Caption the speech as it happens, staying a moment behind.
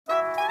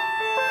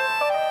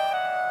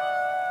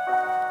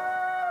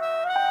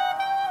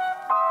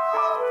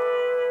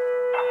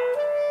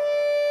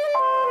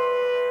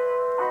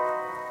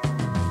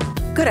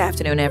Good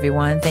afternoon,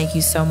 everyone. Thank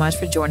you so much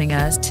for joining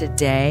us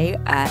today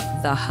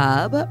at The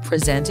Hub,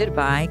 presented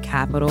by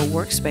Capital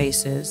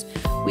Workspaces.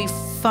 We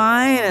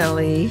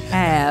finally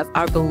have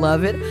our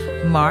beloved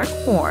Mark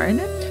Horn,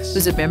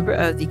 who's a member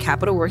of the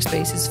Capital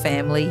Workspaces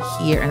family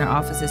here in our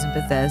offices in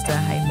Bethesda.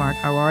 Hi, Mark.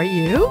 How are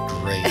you?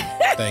 Great.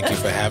 Thank you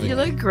for having me. You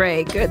look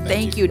great. Good.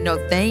 Thank you. No,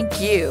 thank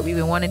you. We've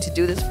been wanting to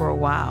do this for a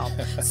while.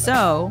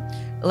 So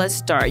let's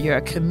start. You're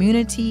a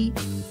community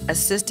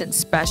assistant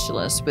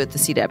specialist with the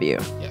CW.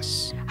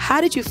 Yes.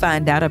 How did you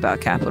find out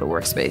about Capital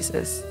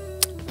Workspaces?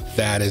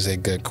 That is a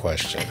good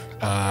question.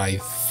 I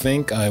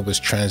think I was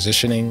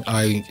transitioning.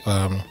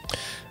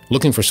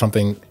 Looking for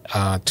something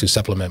to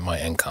supplement my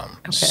income.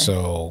 Okay.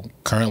 So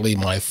currently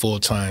my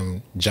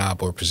full-time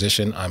job or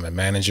position, I'm a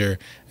manager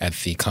at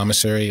the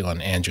commissary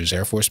on Andrews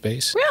Air Force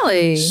Base.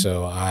 Really?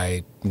 So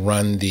I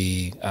run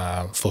the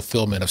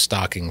fulfillment of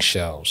stocking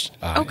shelves in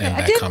that commissary.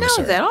 I didn't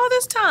know that all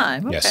this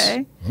time. Okay. Yes.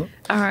 Mm-hmm.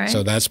 All right.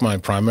 So that's my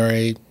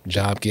primary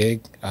job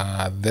gig.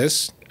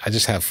 I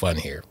just have fun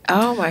here.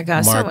 Oh, my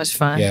God. Mark, so much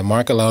fun. Yeah,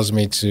 Mark allows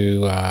me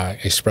to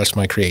express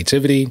my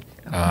creativity,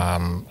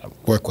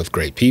 work with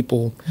great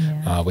people.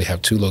 Yeah. We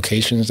have 2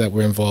 locations that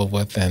we're involved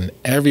with, and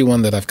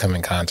everyone that I've come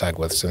in contact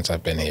with since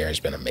I've been here has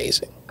been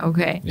amazing.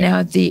 Okay. Yeah.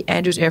 Now, the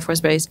Andrews Air Force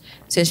Base,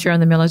 since you're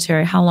in the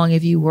military, how long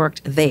have you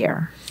worked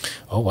there?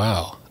 Oh,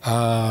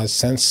 wow.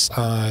 Since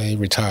I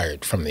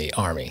retired from the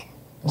Army.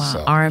 Wow,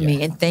 so, Army.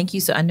 Yeah. And thank you.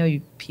 So I know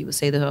people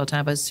say this all the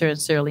time, but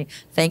sincerely,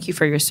 thank you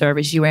for your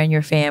service, you and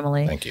your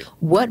family. Thank you.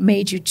 What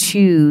made you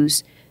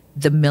choose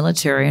the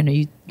military? I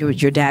know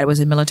your dad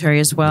was in the military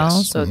as well,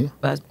 yes. So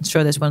I'm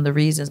sure that's one of the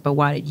reasons, but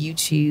why did you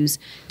choose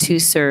to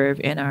serve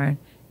in our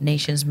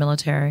nation's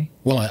military?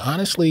 Well, I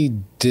honestly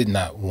did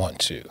not want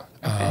to.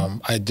 Okay.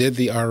 I did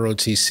the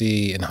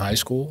ROTC in high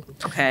school.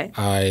 Okay.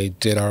 I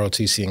did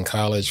ROTC in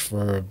college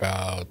for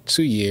about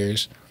 2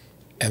 years,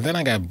 and then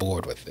I got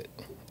bored with it.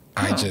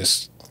 I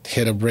just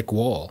hit a brick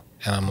wall,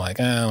 and I'm like,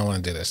 I don't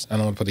want to do this. I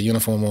don't want to put a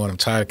uniform on. I'm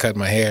tired of cutting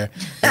my hair.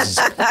 This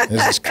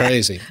is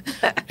crazy.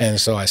 And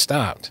so I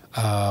stopped.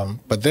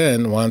 But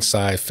then once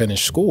I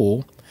finished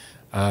school,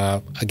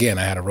 again,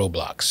 I had a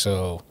roadblock.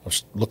 So I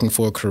was looking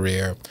for a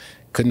career,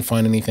 couldn't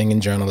find anything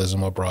in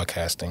journalism or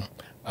broadcasting.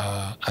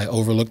 I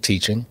overlooked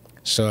teaching.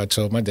 So I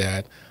told my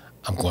dad,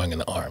 I'm going in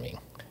the Army.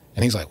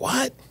 And he's like,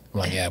 what? I'm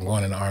like, yeah, I'm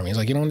going in the Army. He's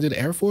like, you don't want to do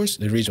the Air Force?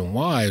 The reason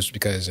why is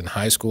because in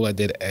high school I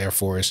did Air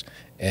Force.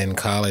 In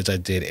college I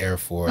did Air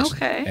Force.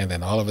 Okay. And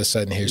then all of a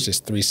sudden here's this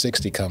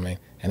 360 coming.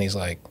 And he's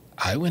like,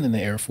 I went in the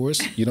Air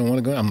Force. You don't want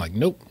to go? I'm like,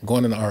 nope, I'm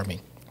going in the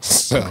Army.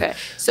 Okay.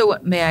 So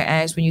may I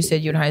ask, when you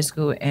said you're in high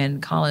school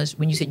and college,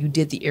 when you said you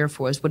did the Air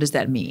Force, what does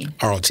that mean?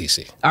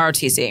 ROTC.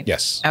 ROTC.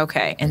 Yes.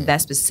 Okay. And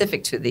that's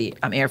specific to the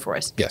Air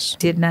Force? Yes.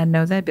 Did not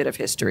know that bit of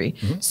history.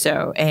 Mm-hmm.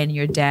 So, and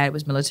your dad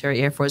was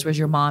military Air Force. Was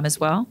your mom as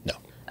well? No.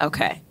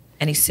 Okay.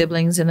 Any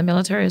siblings in the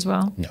military as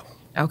well? No.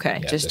 Okay,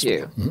 yeah, just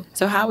you. Mm-hmm.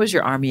 So how was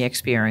your Army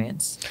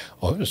experience?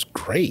 Oh, it was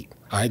great.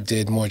 I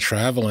did more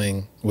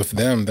traveling with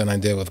them than I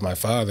did with my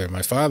father.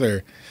 My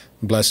father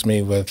blessed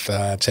me with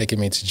taking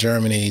me to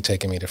Germany,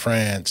 taking me to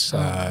France,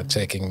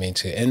 taking me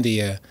to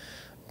India.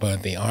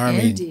 But the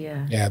Army,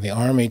 the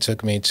Army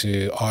took me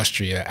to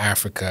Austria,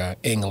 Africa,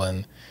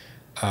 England,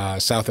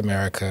 South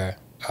America.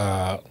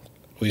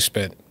 We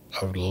spent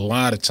a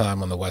lot of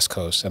time on the West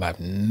Coast, and I've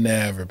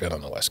never been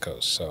on the West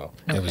Coast, so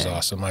it was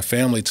awesome. My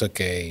family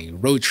took a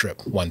road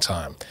trip one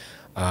time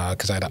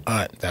because I had an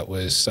aunt that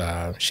was,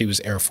 she was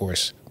Air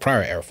Force,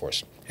 prior Air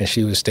Force, and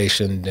she was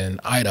stationed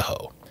in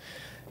Idaho.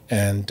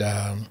 And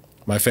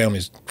my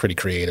family's pretty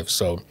creative,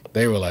 so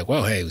they were like,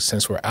 well, hey,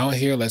 since we're out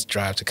here, let's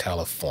drive to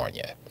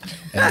California.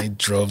 And they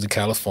drove to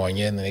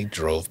California, and then they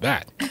drove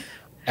back.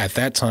 At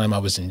that time, I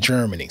was in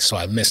Germany, so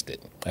I missed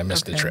it. I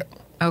missed the trip.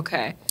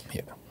 Okay.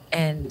 Yeah.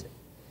 And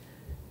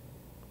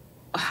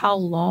how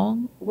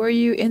long were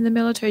you in the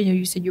military?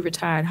 You said you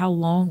retired. How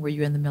long were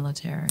you in the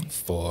military?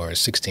 For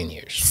 16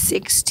 years.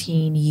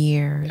 16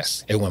 years.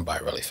 Yes. It went by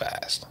really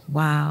fast.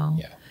 Wow.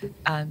 Yeah.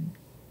 I'm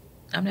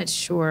not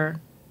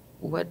sure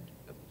what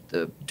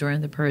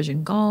during the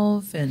Persian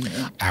Gulf and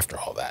after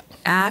all that.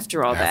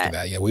 After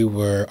that,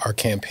 yeah. Our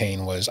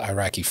campaign was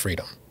Iraqi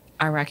freedom.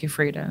 Iraqi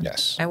freedom.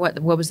 Yes. And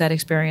what was that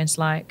experience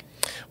like?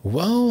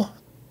 Well,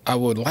 I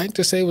would like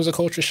to say it was a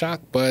culture shock,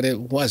 but it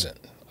wasn't.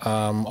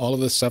 All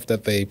of the stuff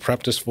that they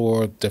prepped us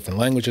for, different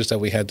languages that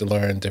we had to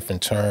learn,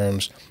 different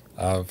terms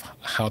of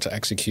how to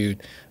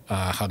execute,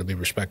 how to be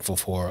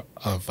respectful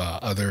of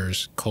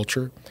others'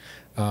 culture,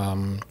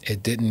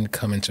 it didn't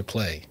come into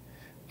play.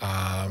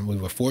 We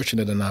were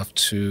fortunate enough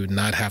to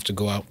not have to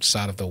go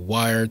outside of the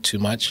wire too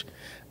much,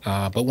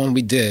 but when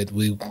we did,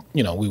 we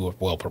were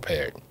well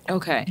prepared.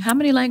 Okay. How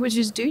many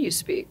languages do you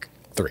speak?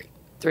 3.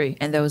 3,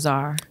 and those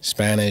are?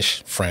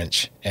 Spanish,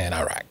 French, and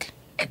Iraq.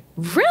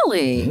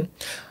 Really? Mm-hmm.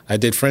 I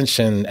did French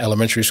in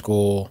elementary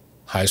school,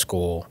 high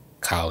school,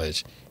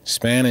 college.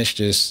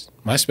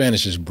 My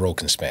Spanish is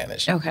broken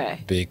Spanish.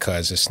 Okay.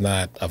 Because it's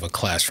not of a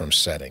classroom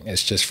setting.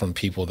 It's just from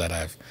people that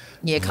I've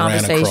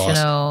conversational ran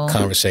across,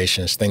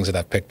 conversations, things that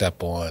I've picked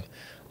up on.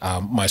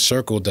 My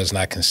circle does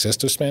not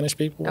consist of Spanish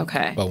people.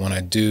 Okay. But when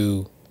I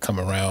do come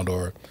around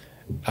or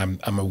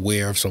I'm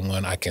aware of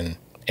someone, I can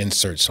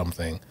insert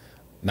something.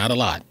 Not a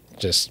lot,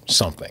 just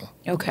something.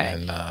 Okay.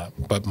 And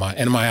but my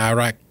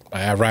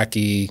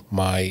Iraqi,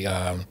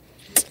 my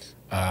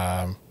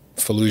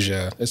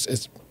Fallujah,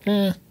 it's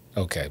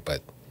okay,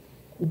 but.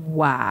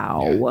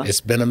 Wow. Yeah, it's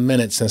been a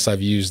minute since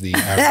I've used the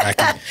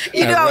Iraqi,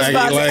 I was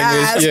about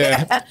language. to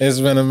ask. Yeah, it's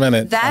been a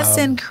minute. That's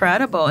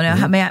incredible.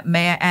 Now, may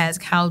I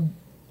ask how,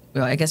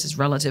 well, I guess it's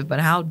relative, but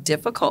how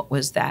difficult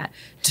was that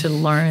to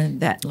learn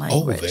that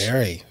language? Oh,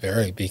 very,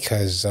 very,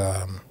 because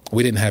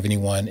we didn't have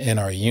anyone in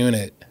our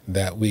unit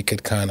that we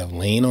could kind of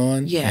lean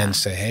on and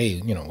say, hey,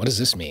 what does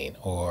this mean?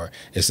 Or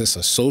is this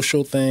a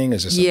social thing?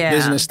 Is this a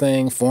business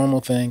thing, formal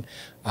thing?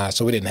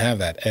 So we didn't have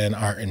that. And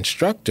our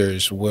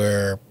instructors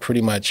were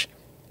pretty much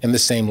in the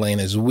same lane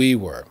as we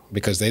were,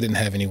 because they didn't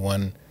have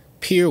anyone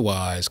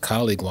peer-wise,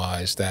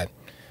 colleague-wise that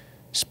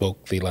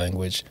spoke the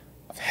language,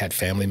 had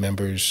family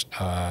members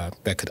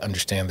that could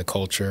understand the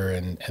culture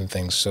and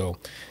things. So,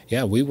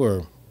 yeah, we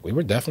were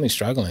definitely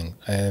struggling.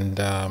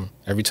 And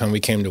every time we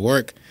came to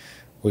work,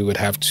 we would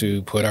have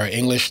to put our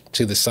English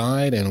to the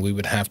side and we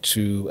would have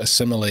to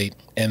assimilate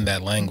in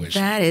that language.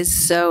 That is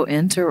so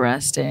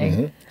interesting.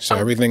 Mm-hmm. So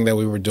everything that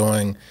we were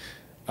doing,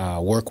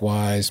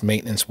 work-wise,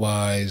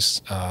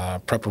 maintenance-wise,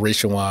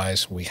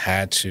 preparation-wise, we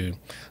had to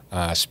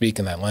speak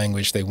in that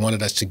language. They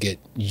wanted us to get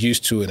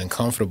used to it and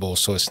comfortable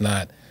so it's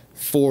not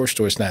forced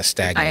or it's not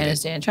stagnated. I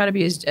understand. Try to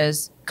be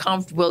as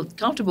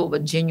comfortable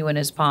but genuine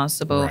as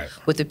possible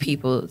with the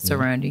people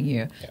surrounding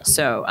you. Yeah.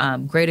 So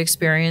great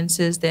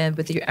experiences then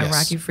with your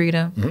Iraqi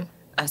freedom. Mm-hmm.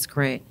 That's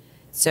great.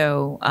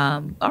 So,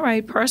 all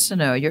right,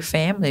 personal, your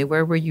family,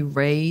 where were you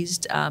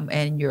raised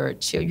and your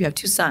children? You have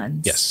two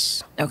sons.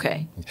 Yes.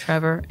 Okay.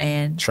 Trevor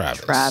and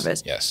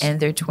Travis. Yes. And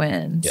they're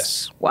twins.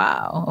 Yes.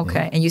 Wow.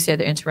 Okay. Mm-hmm. And you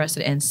said they're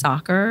interested in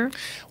soccer?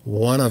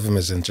 One of them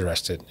is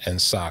interested in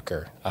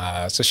soccer.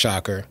 It's a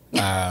shocker.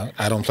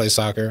 I don't play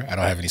soccer. I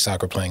don't have any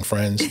soccer playing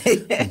friends.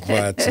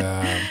 But,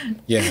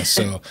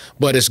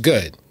 but it's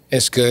good.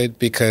 It's good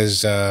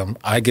because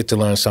I get to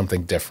learn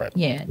something different.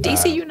 Yeah,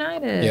 DC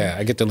United. Yeah,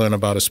 I get to learn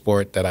about a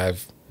sport that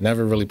I've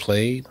never really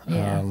played.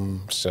 Yeah.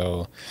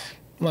 So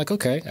I'm like,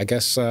 okay, I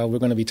guess we're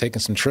going to be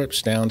taking some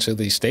trips down to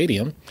the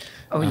stadium.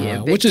 Oh yeah,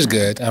 which is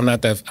good. I'm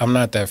not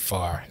that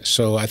far.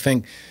 So I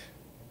think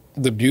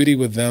the beauty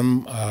with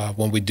them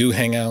when we do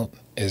hang out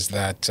is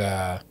that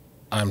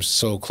I'm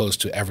so close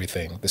to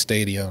everything: the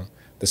stadium,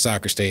 the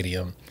soccer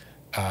stadium.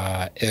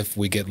 If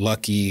we get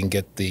lucky and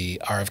get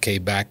the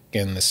RFK back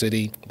in the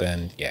city,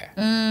 then yeah.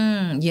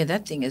 Yeah,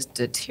 that thing is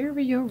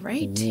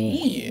deteriorating.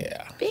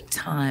 Yeah. Big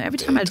time. Every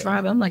time I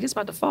drive, I'm like, it's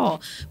about to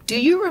fall. Do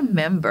you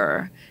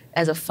remember,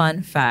 as a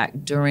fun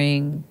fact,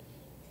 during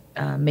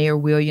Mayor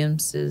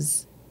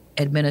Williams's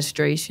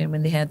administration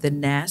when they had the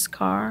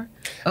NASCAR?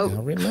 I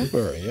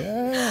remember,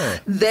 yeah.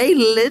 They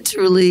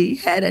literally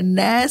had a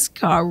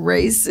NASCAR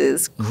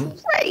races,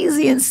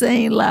 crazy,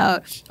 insane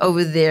loud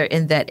over there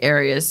in that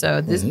area.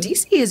 So this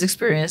DC has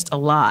experienced a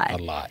lot. A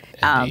lot,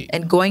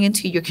 and going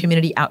into your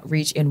community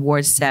outreach in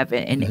Ward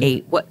 7 and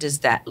 8, what does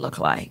that look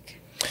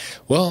like?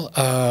 Well,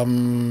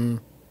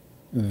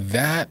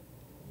 that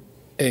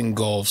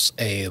engulfs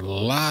a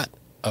lot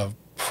of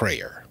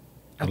prayer.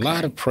 A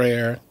lot of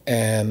prayer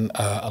and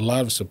a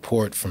lot of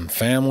support from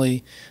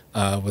family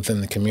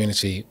within the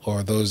community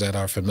or those that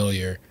are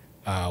familiar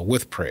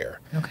with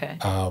prayer. Okay.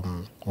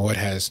 What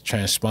has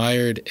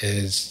transpired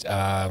is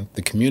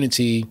the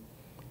community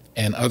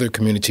and other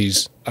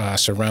communities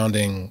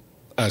surrounding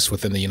us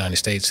within the United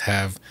States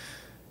have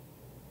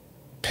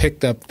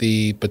picked up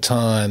the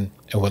baton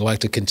and would like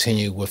to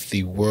continue with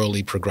the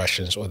worldly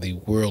progressions or the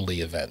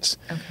worldly events.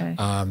 Okay.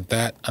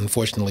 That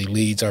unfortunately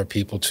leads our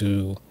people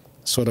to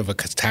sort of a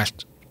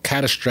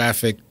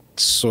catastrophic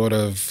sort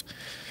of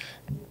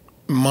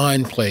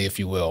mind play, if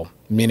you will,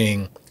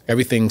 meaning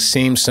everything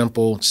seems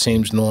simple,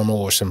 seems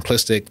normal or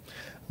simplistic,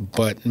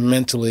 but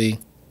mentally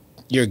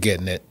you're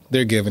getting it.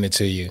 They're giving it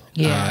to you.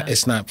 Yeah.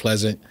 It's not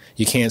pleasant.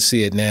 You can't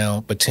see it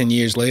now, but 10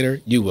 years later,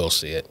 you will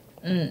see it.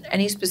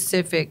 Any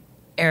specific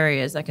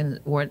areas, like in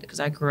Ward, because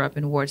I grew up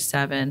in Ward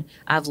 7.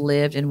 I've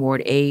lived in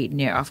Ward 8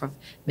 near off of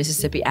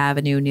Mississippi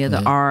Avenue near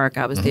the Arc.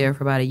 I was there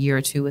for about a year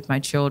or two with my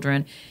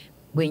children.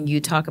 When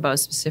you talk about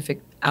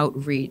specific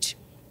outreach,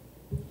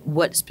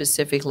 what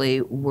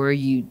specifically were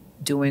you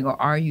doing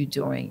or are you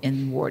doing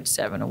in Ward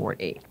 7 or Ward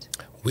 8?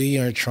 We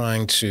are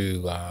trying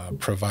to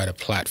provide a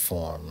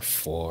platform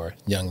for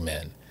young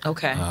men,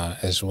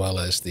 as well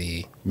as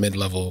the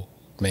mid-level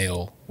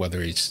male,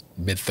 whether it's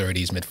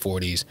mid-30s,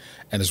 mid-40s,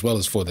 and as well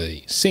as for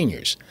the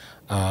seniors.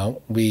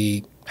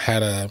 We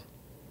had a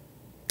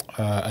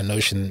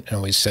notion,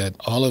 and we said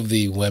all of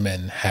the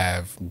women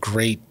have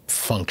great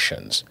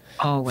functions.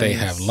 Always. They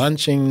have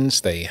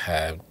luncheons, they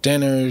have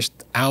dinners,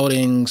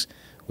 outings.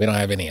 We don't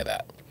have any of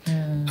that.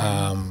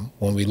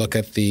 When we look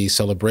at the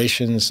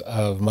celebrations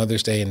of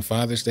Mother's Day and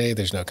Father's Day,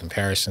 there's no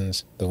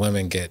comparisons. The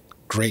women get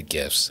great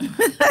gifts.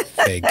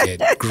 They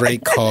get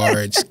great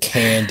cards,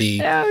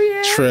 candy,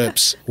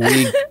 trips.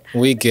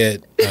 We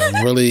get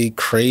a really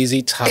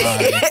crazy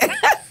tie.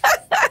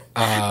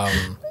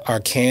 Our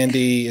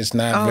candy is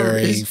not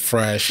very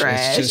fresh.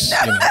 Trash. It's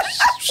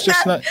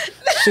just,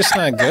 it's just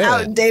not good.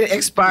 Outdated,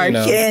 expired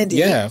candy.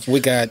 Yeah, if we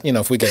got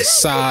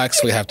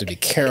socks, we have to be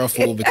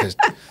careful because,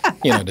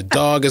 the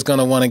dog is going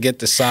to want to get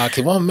the sock.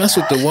 He won't mess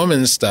with the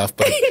woman's stuff,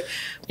 but,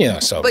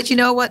 so. But you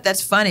know what?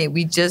 That's funny.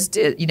 We just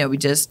did, we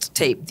just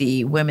taped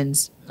the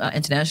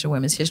International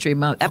Women's History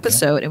Month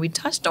episode, and we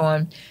touched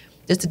on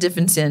just the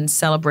difference in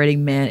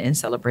celebrating men and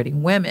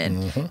celebrating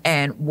women. Mm-hmm.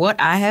 And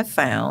what I have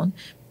found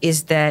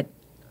is that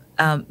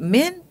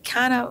men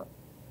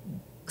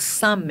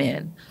some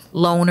men,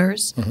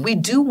 loners, mm-hmm. we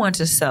do want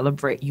to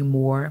celebrate you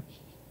more,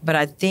 but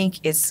I think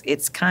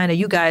it's kind of,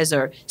 you guys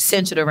are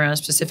centered around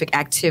specific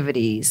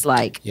activities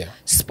like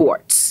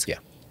sports. Yeah.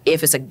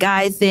 If it's a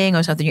guy thing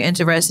or something you're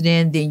interested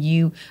in, then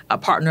you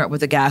partner up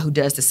with a guy who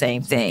does the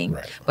same thing.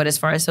 Right. But as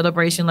far as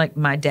celebration, like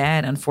my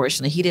dad,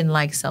 unfortunately, he didn't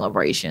like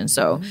celebration.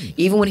 So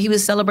even when he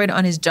was celebrating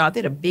on his job, they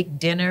had a big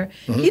dinner.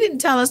 Mm-hmm. He didn't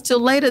tell us till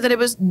later that it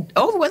was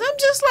over with. I'm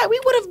just like,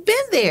 we would have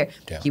been there.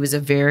 Yeah. He was a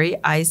very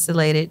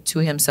isolated, to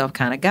himself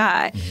kind of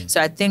guy. Mm-hmm. So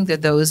I think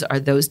that those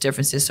are those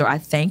differences. So I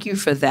thank you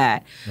for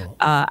that. Oh.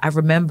 I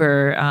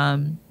remember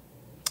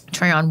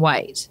Trayon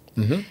White,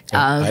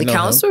 mm-hmm. The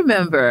council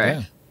member.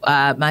 Yeah.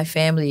 My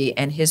family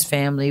and his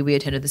family, we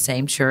attended the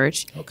same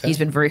church. Okay. He's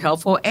been very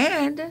helpful.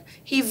 And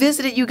he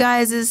visited you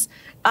guys'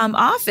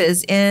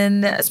 office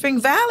in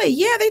Spring Valley.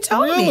 Yeah, they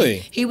told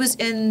me. He was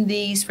in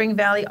the Spring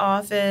Valley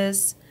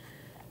office.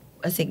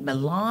 I think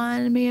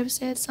Milan may have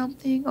said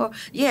something.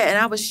 And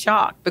I was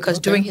shocked because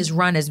during his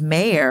run as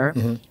mayor,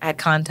 mm-hmm. I had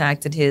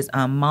contacted his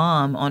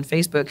mom on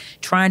Facebook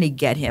trying to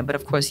get him. But,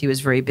 of course, he was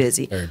very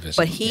busy. Very busy.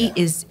 But he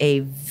is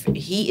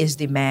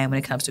the man when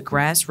it comes to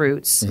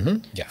grassroots,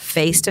 mm-hmm.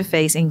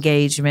 Face-to-face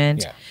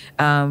engagement,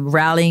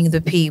 rallying the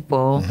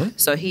people. Mm-hmm.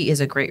 So he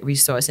is a great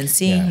resource. And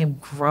seeing him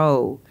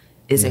grow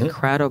is mm-hmm.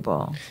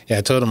 incredible. Yeah,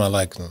 I told him I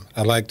liked him.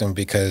 I liked him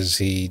because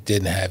he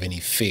didn't have any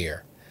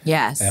fear.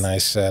 Yes. And I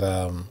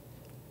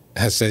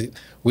said,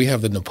 we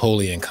have the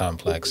Napoleon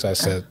complex. I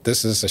said,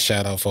 this is a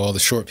shout out for all the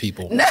short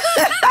people.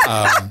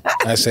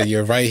 I said,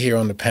 you're right here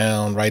on the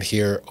pound, right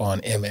here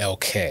on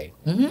MLK.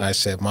 Mm-hmm. I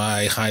said,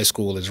 my high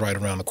school is right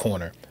around the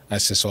corner. I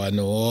said, so I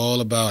know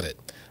all about it.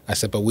 I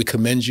said, but we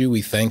commend you,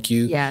 we thank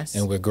you,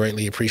 and we're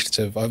greatly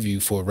appreciative of you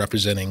for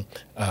representing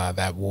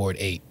that Ward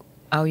 8.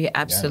 Oh, yeah,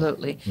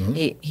 absolutely. Yeah.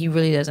 Mm-hmm. He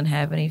really doesn't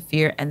have any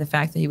fear. And the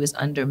fact that he was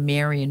under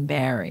Marion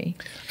Barry.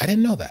 I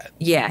didn't know that.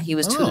 Yeah, he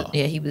was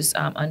he was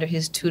under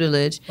his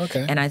tutelage.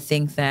 Okay. And I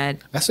think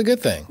that's a good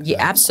thing. Yeah,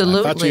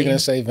 absolutely. I thought you were going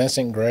to say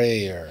Vincent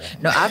Gray or...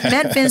 No, I've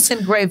met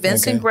Vincent Gray.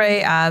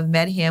 Gray, I've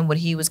met him when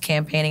he was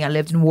campaigning. I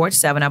lived in Ward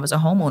 7. I was a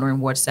homeowner in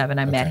Ward 7.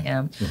 I met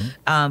him.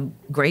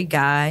 Mm-hmm. Great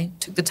guy.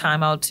 Took the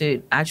time out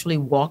to actually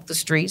walk the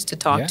streets to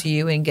talk to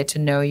you and get to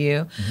know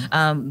you.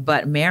 Mm-hmm.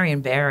 But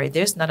Marion Barry,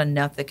 there's not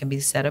enough that can be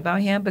said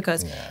about him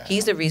because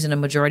he's the reason a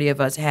majority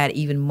of us had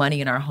even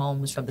money in our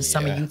homes from the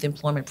Summer Youth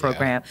Employment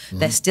Program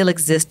that still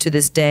exists to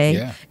this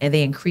day, and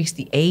they increased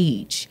the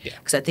age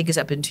because I think it's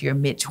up into your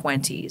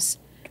mid-20s.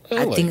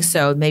 Really? I think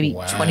so, maybe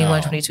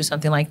 21, 22,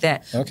 something like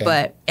that.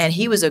 Okay. And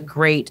he was a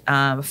great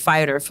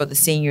fighter for the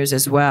seniors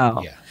as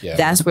well. Yeah.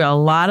 That's where a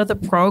lot of the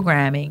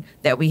programming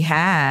that we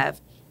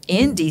have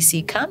in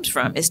D.C. comes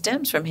from. It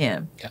stems from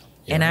him. Yeah.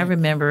 And I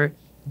remember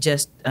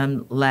just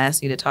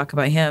lastly to talk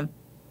about him,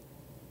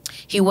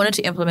 he wanted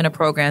to implement a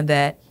program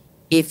that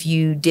if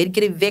you did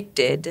get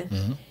evicted,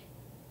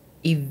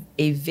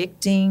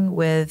 evicting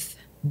with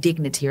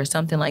dignity or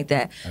something like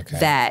that,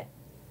 that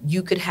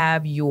you could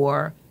have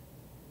your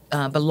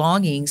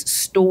belongings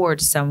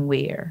stored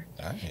somewhere.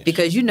 Nice.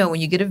 Because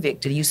when you get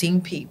evicted, you've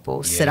seen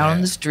people sit out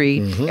on the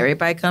street,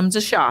 everybody comes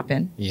to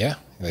shopping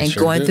and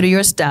going through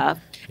your stuff,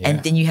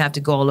 and then you have to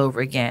go all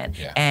over again.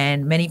 Yeah.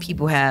 And many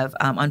people have,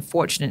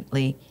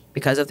 unfortunately,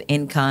 because of the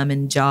income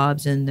and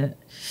jobs and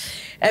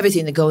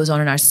everything that goes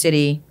on in our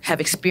city, have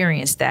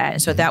experienced that.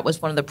 And so that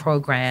was one of the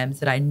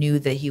programs that I knew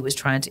that he was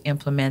trying to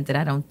implement that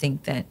I don't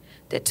think that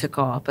took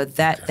off. But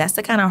that's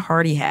the kind of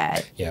heart he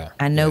had. Yeah.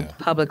 I know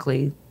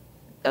publicly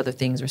other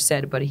things were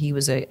said, but he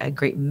was a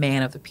great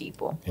man of the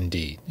people.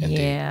 Indeed.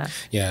 Yeah.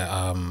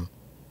 Yeah.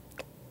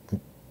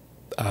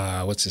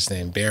 What's his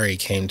name? Barry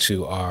came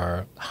to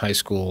our high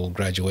school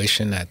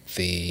graduation at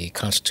the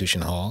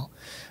Constitution Hall.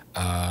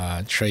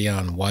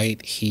 Trayon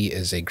White, he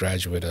is a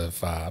graduate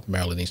of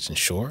Maryland Eastern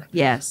Shore.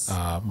 Yes.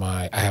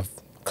 I have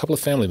a couple of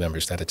family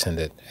members that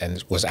attended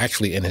and was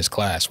actually in his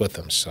class with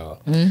him, so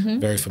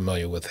very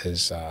familiar with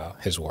his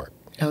work.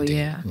 Oh, indeed.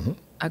 Yeah.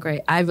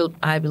 Great. I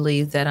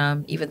believe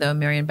that even though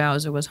Marion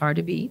Bowser was hard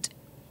to beat,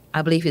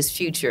 I believe his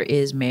future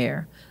is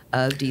mayor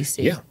of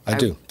D.C. Yeah, I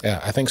do.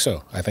 Yeah, I think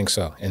so.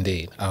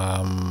 Indeed.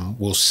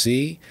 We'll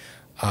see.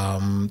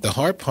 The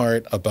hard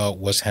part about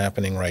what's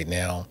happening right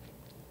now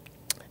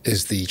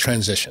is the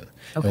transition.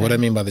 Okay. And what I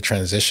mean by the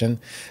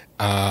transition,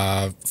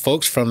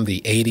 folks from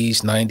the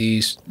 80s,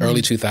 90s,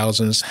 early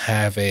 2000s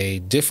have a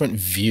different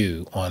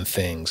view on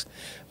things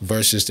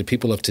versus the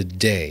people of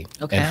today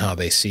and how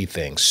they see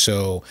things.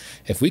 So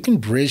if we can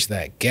bridge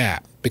that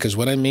gap Because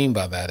what I mean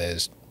by that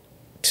is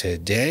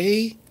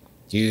today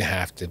you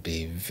have to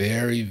be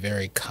very,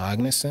 very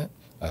cognizant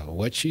of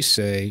what you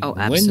say,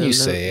 when you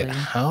say it,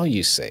 how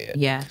you say it.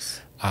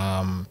 Yes.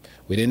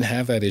 We didn't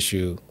have that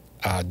issue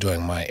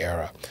during my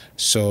era.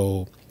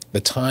 So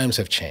the times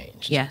have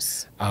changed.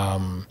 Yes.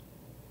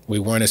 We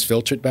weren't as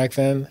filtered back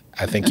then.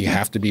 I think you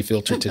have to be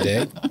filtered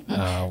today.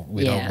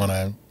 We don't want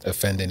to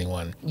offend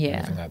anyone. Yeah.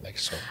 Anything like that,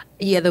 so.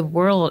 Yeah, the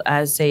world,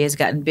 I'd say, has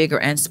gotten bigger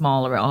and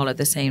smaller all at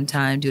the same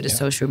time due to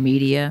social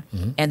media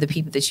and the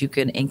people that you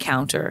can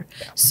encounter.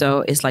 Yeah.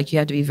 So it's like you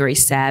have to be very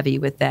savvy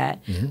with that.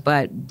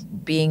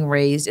 But being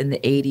raised in the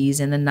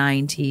 80s and the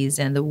 90s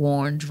and the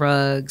war on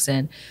drugs,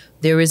 and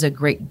there is a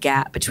great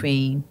gap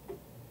between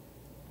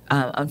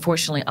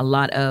unfortunately, a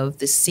lot of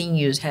the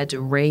seniors had to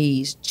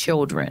raise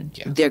children,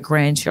 their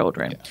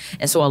grandchildren.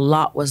 And so a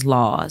lot was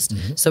lost.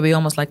 So we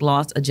almost like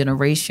lost a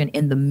generation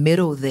in the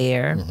middle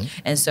there.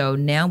 And so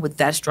now with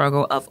that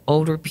struggle of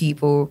older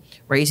people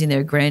raising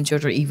their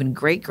grandchildren, even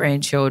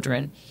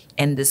great-grandchildren,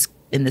 and this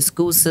in the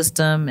school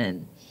system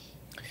and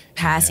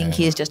passing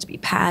kids just to be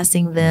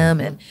passing them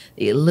and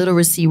the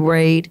illiteracy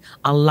rate,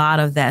 a lot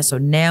of that. So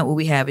now what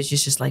we have is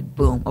just like,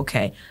 boom,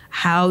 okay,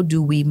 how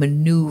do we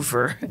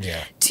maneuver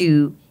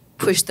to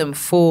push them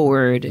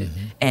forward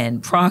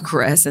and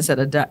progress instead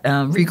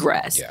of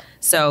regress?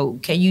 So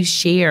can you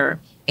share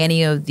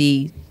any of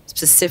the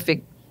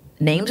specific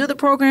names of the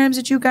programs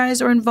that you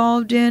guys are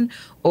involved in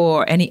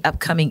or any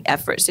upcoming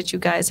efforts that you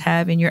guys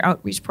have in your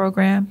outreach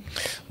program?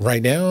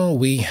 Right now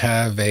we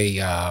have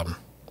a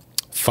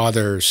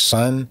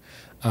father-son,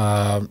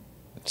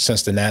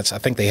 since the Nats, I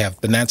think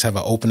the Nats have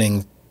an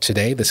opening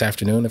today, this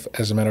afternoon,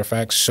 as a matter of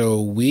fact. So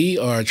we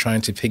are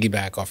trying to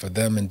piggyback off of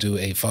them and do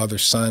a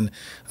father-son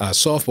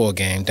softball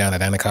game down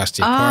at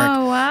Anacostia Park.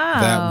 Oh,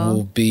 wow. That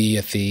will be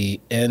at the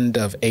end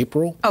of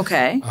April.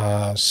 Okay.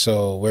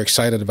 So we're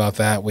excited about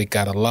that. We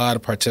got a lot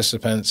of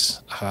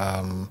participants.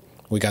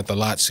 We got the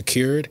lot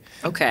secured.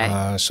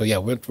 Okay. So yeah,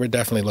 we're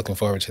definitely looking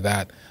forward to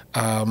that.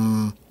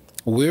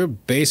 We're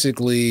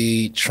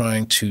basically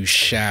trying to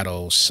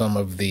shadow some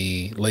of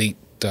the late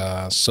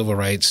civil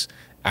rights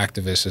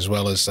activists, as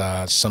well as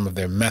some of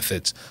their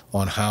methods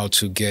on how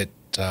to get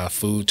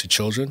food to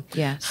children,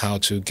 how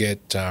to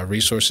get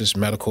resources,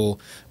 medical,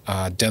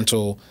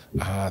 dental,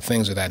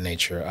 things of that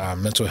nature.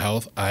 Mental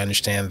health, I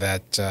understand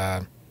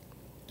that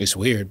it's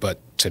weird, but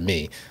to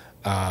me,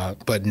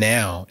 but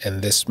now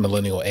in this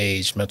millennial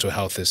age, mental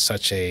health is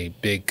such a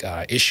big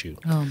issue.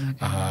 Oh my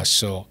God.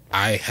 So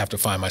I have to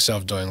find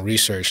myself doing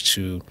research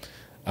to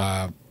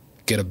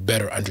get a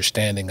better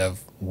understanding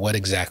of what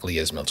exactly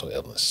is mental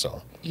illness.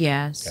 So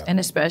yes, and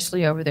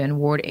especially over there in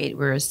Ward 8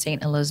 where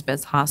St.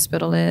 Elizabeth's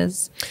Hospital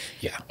is.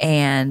 Yeah.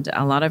 And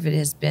a lot of it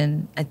has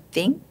been, I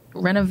think,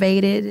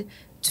 renovated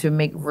to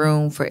make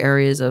room for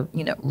areas of,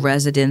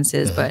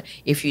 residences. But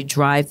if you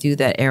drive through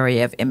that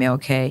area of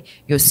MLK,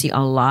 you'll see a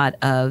lot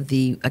of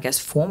the, I guess,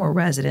 former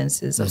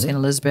residences of St.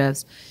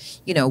 Elizabeth's,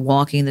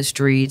 walking the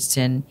streets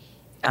and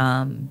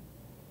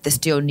they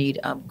still need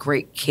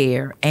great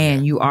care.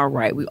 And you are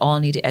right. We all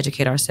need to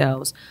educate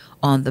ourselves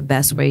on the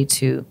best way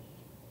so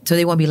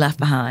they won't be left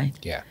behind.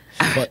 Yeah.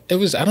 But it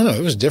was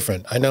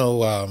different. I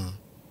know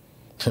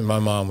my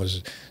mom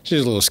she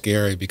was a little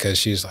scary because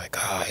she's like,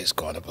 he's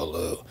going to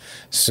Ballou.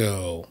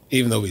 So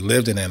even though we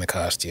lived in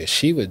Anacostia,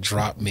 she would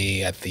drop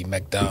me at the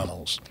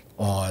McDonald's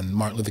on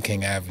Martin Luther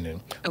King Avenue,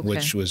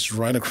 which was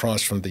right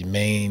across from the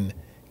main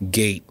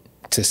gate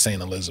to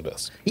St.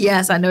 Elizabeth's.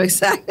 Yes, I know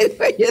exactly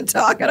what you're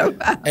talking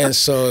about. And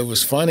so it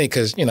was funny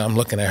because, I'm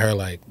looking at her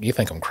like, you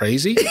think I'm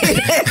crazy?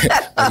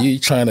 Are you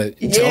trying to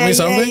tell me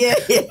something?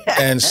 Yeah.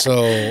 And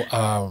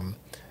so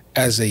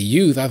as a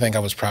youth, I think I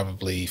was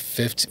probably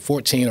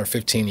 14 or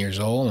 15 years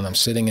old, and I'm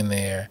sitting in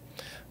there,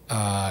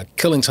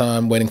 killing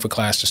time, waiting for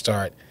class to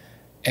start.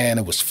 And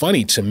it was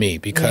funny to me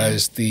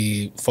because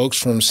the folks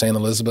from St.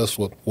 Elizabeth's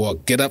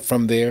would get up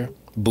from their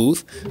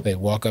booth, they'd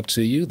walk up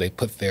to you, they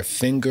put their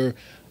finger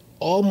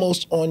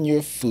almost on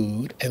your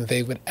food, and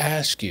they would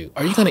ask you,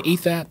 are you going to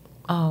eat that?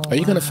 Are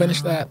you going to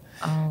finish that?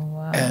 Oh,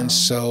 wow. And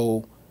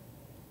so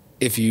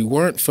if you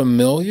weren't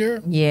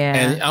familiar,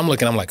 and I'm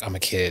like, I'm a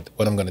kid.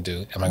 What am I going to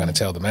do? Am I going to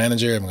tell the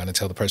manager? Am I going to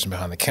tell the person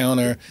behind the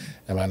counter?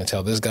 Am I going to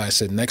tell this guy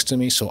sitting next to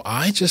me? So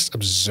I just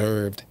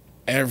observed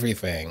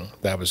everything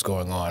that was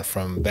going on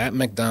from that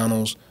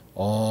McDonald's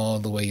all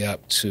the way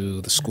up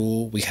to the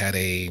school. We had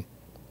a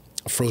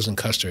frozen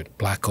custard,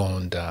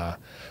 black-owned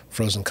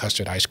frozen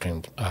custard ice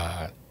cream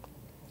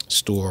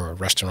store or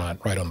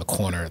restaurant right on the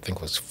corner. I think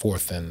it was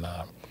 4th and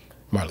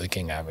Martin Luther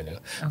King Avenue.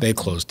 They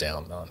closed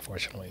down,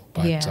 unfortunately.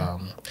 But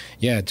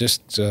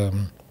just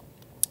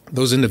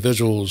those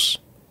individuals,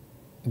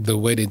 the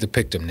way they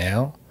depict them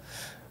now,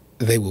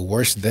 they were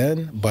worse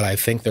then, but I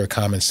think their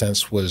common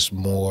sense was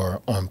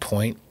more on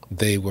point.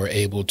 They were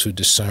able to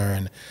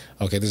discern,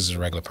 okay, this is a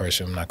regular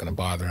person. I'm not going to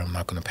bother him. I'm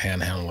not going to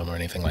panhandle him or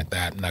anything like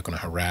that. I'm not going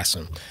to harass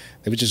him.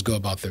 They would just go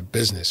about their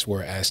business,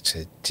 whereas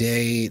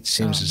today it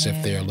seems as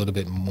if they're a little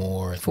bit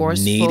more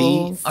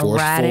needy,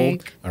 forceful,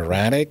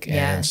 erratic.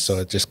 And so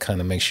it just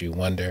kind of makes you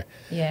wonder.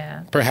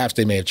 Yeah. Perhaps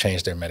they may have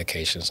changed their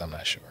medications. I'm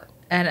not sure.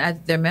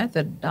 And their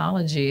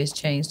methodology has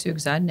changed too,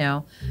 because I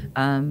know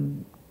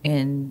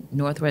in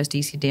Northwest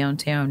DC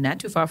downtown, not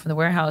too far from the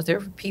warehouse, there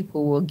are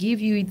people who will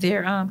give you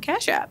their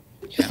Cash App.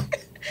 Yeah.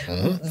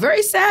 Mm-hmm.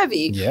 Very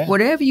savvy. Yeah.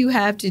 Whatever you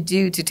have to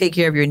do to take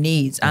care of your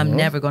needs, I'm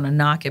never going to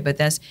knock it. But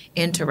that's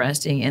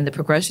interesting in the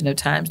progression of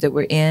times that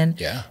we're in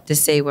to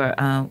say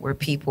where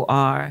people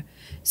are.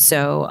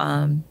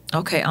 So,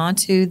 okay, on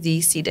to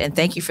the and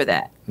thank you for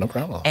that. No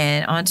problem.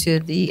 And on to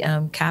the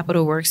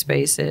Capital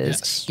Workspaces.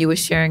 Yes. You were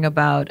sharing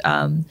about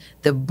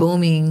the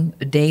booming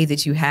day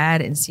that you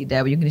had in CW.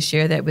 You're going to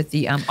share that with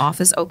the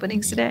office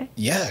openings today?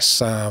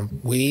 Yes.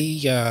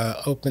 We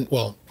opened,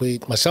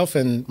 myself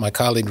and my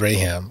colleague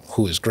Reham,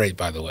 who is great,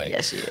 by the way.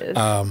 Yes, she is.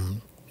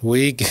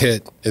 We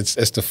get,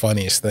 it's the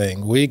funniest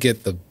thing, we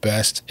get the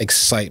best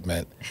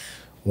excitement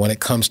when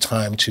it comes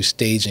time to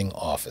staging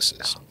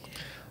offices.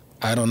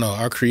 I don't know.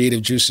 Our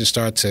creative juices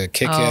start to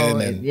kick in,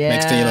 and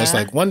next thing you know, it's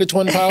like 1 to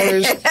Twin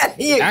Powers,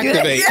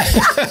 activate.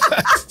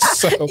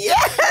 So,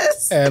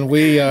 and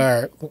we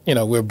are,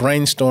 we're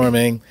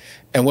brainstorming,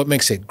 and what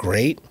makes it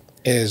great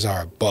is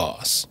our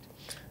boss.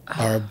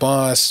 Our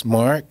boss,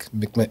 Mark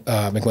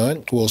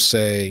McMillan, will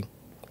say,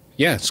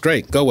 "Yeah, it's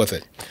great. Go with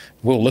it."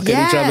 We'll look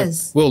at each other.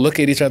 We'll look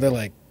at each other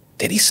like,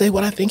 did he say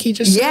what I think he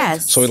just said?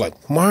 Yes. So we're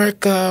like,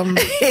 Mark,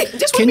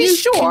 just can you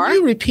sure? Can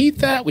you repeat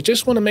that? We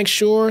just want to make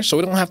sure so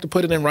we don't have to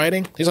put it in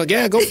writing. He's like,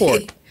 yeah, go for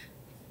it.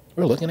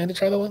 We're looking at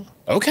each other like,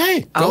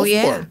 okay, go for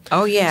it.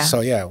 Oh, yeah. So,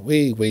 yeah,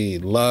 we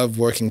love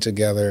working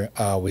together.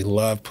 We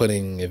love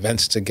putting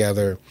events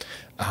together.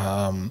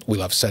 We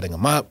love setting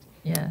them up.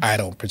 Yeah. I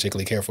don't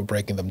particularly care for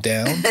breaking them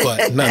down,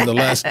 but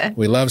nonetheless,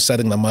 we love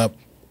setting them up.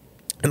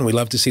 And we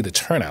love to see the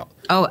turnout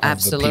of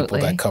the people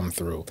that come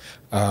through.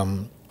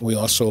 We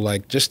also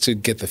like just to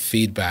get the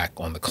feedback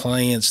on the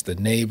clients, the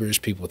neighbors,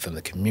 people within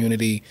the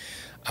community.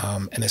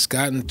 And it's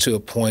gotten to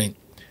a point,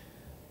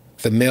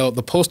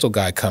 the postal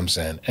guy comes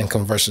in and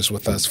converses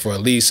with us for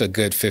at least a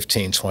good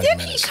 15, 20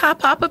 minutes. Didn't he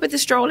pop up at the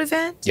stroll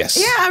event? Yes.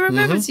 Yeah, I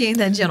remember seeing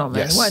that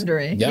gentleman,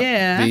 wondering. Yep.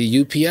 Yeah.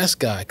 The UPS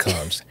guy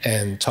comes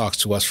and talks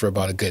to us for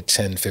about a good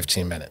 10,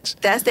 15 minutes.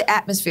 That's the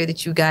atmosphere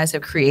that you guys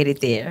have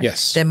created there.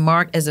 Yes. That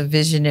Mark, as a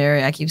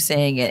visionary, I keep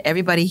saying it,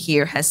 everybody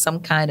here has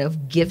some kind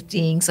of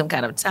gifting, some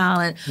kind of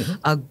talent,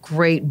 a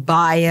great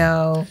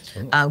bio,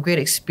 great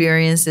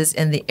experiences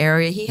in the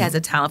area. He has a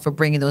talent for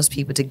bringing those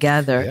people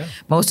together. Yeah.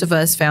 Most of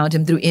us found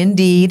him through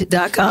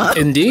Indeed.com.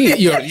 Indeed.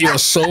 You're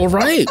so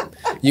right.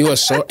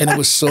 And it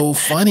was so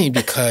funny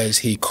because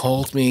he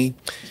called me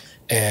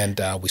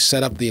and we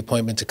set up the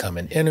appointment to come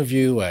and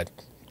interview. I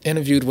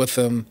interviewed with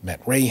him,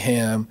 met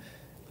Reham,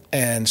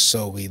 and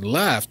so we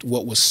left.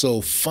 What was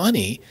so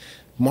funny,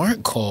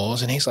 Mark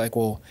calls and he's like,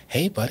 well,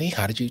 hey, buddy,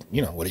 what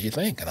did you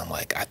think? And I'm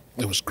like,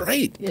 it was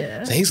great.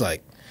 Yeah. So he's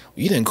like,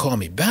 you didn't call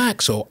me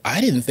back, so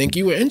I didn't think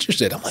you were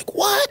interested. I'm like,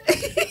 what?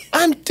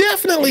 I'm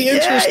definitely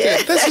interested.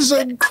 Yeah. This is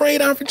a great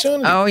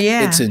opportunity. Oh,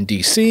 yeah. It's in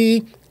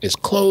D.C. It's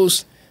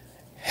close.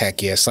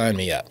 Heck yeah, sign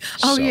me up.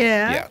 Oh, so,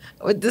 yeah.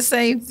 With the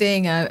same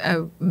thing,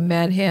 I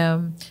met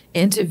him,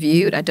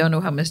 interviewed. I don't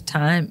know how much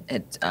time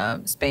it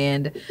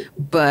spanned,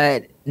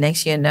 but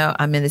next year,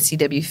 I'm in the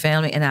CW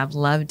family, and I've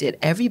loved it.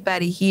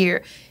 Everybody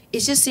here, it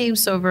just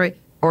seems so very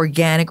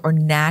organic or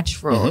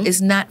natural. It's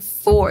not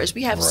forced.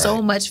 We have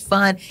so much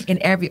fun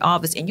in every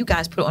office, and you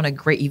guys put on a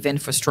great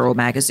event for Stroll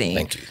Magazine.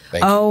 Thank you.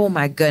 Oh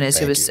my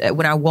goodness. It was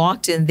when I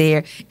walked in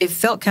there, it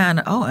felt kind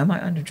of, am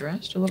I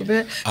underdressed a little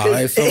bit?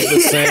 I felt the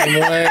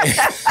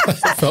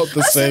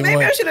same way.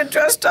 Maybe I should have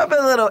dressed up a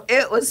little.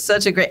 It was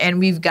such a great, and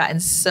we've gotten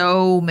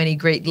so many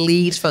great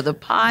leads for the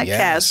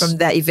podcast from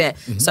that event.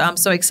 So I'm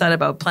so excited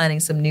about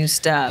planning some new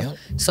stuff.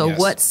 So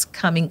what's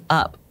coming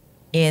up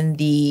in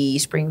the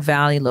Spring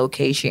Valley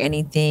location?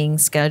 Anything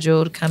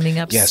scheduled coming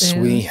up soon? Yes,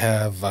 we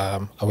have,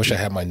 I wish I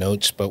had my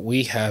notes, but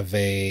we have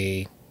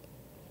I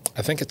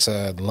think it's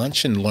a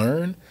lunch and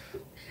learn.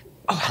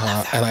 Oh, I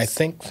love that. And I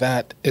think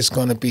that is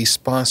going to be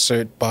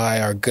sponsored by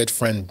our good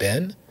friend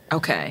Ben.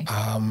 Okay.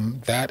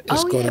 That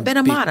is going to Ben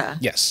Amata.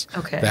 Yes.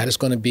 Okay. That is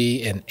going to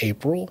be in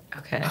April.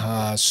 Okay.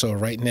 So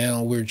right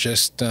now we're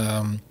just,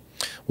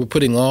 we're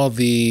putting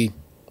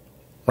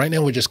right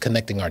now we're just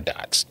connecting our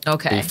dots.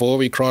 Okay. Before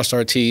we cross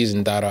our T's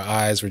and dot our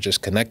I's, we're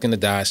just connecting the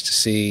dots to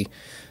see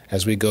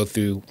as we go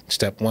through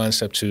step 1,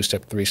 step 2,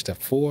 step 3,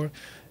 step 4.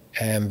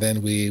 And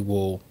then we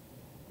will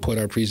put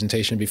our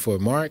presentation before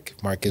Mark.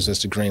 Mark gives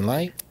us the green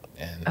light.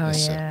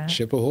 And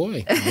ship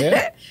ahoy.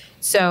 Yeah.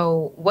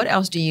 So what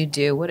else do you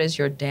do? What is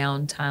your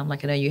downtime?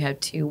 Like, I know you have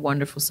 2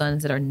 wonderful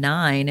sons that are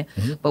 9,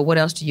 but what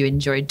else do you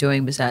enjoy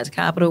doing besides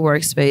Capital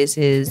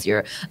Workspaces,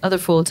 your other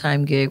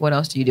full-time gig? What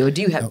else do you do? Or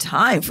do you have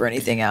time for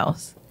anything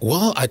else?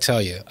 Well, I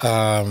tell you,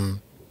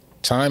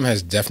 time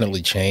has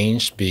definitely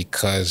changed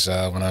because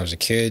when I was a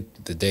kid,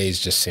 the days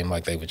just seemed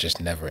like they would just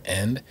never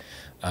end.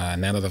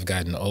 Now that I've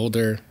gotten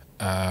older,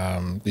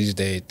 these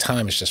days,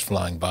 time is just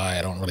flying by.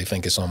 I don't really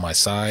think it's on my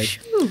side.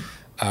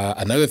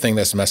 Another thing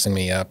that's messing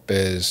me up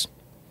is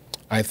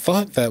I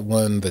thought that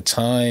when the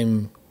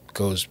time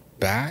goes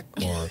back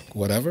or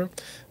whatever,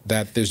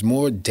 that there's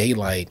more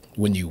daylight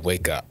when you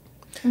wake up.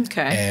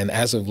 Okay. And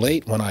as of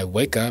late, when I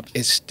wake up,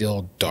 it's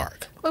still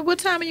dark. Well, what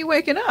time are you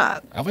waking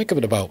up? I wake up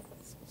at about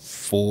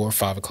 4 or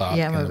 5 o'clock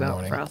in the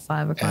morning. About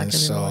 5 o'clock and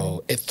every morning.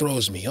 so it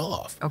throws me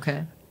off.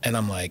 Okay. And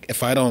I'm like,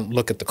 if I don't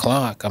look at the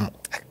clock, I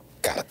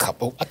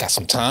got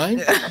some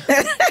time.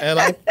 And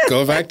I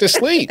go back to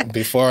sleep.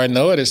 Before I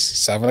know it, it's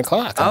 7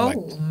 o'clock.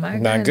 I'm my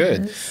not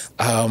goodness.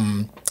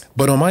 good.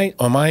 But on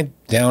my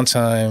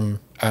downtime,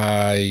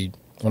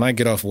 when I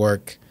get off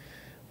work,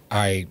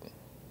 I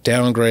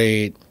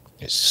downgrade,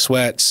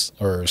 sweats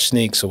or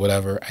sneaks or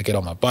whatever. I get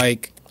on my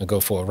bike, I go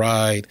for a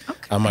ride. Okay.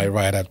 I might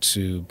ride up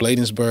to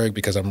Bladensburg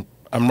because I'm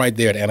right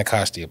there at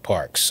Anacostia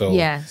Park. So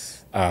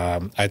yes.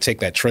 I take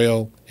that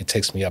trail. It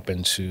takes me up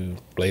into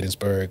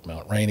Bladensburg,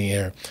 Mount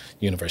Rainier,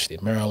 University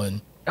of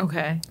Maryland.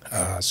 Okay.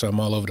 So I'm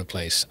all over the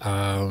place.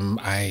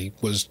 I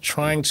was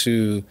trying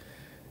to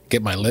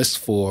get my list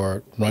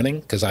for running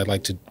because I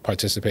like to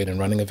participate in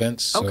running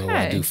events. So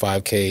I do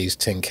 5Ks,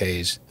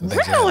 10Ks. And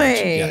things of that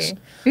nature. Yes.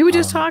 We were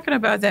just talking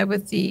about that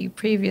with the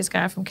previous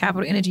guy from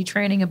Capital Energy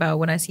Training about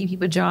when I see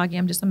people jogging,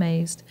 I'm just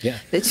amazed. Yeah.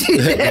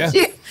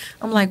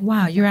 I'm like,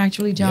 wow, you're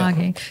actually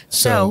jogging. Yeah.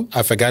 So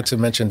I forgot to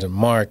mention to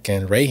Mark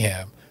and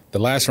Reham, the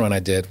last run I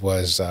did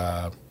was,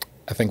 I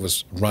think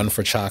was Run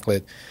for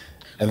Chocolate.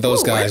 And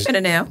those guys. Wait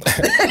a minute now.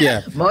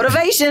 Yeah.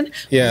 Motivation.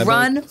 Yeah.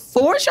 Run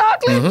for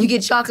chocolate. Mm-hmm. You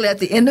get chocolate at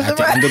the end of the race.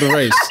 At the end of the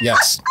race,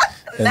 yes.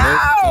 And no.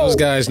 Those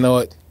guys know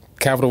it.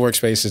 Capital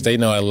Workspaces, they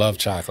know I love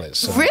chocolate.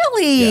 So,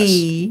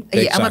 really?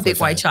 Yes, yeah, I'm a big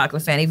white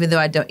chocolate fan, even though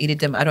I don't eat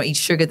it. I don't eat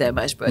sugar that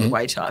much, but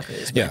white chocolate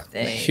is my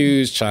thing.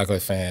 Huge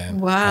chocolate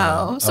fan.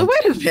 Wow. So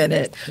wait a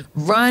minute.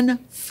 Run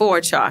for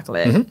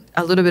chocolate. Mm-hmm.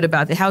 A little bit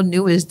about that. How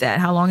new is that?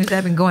 How long has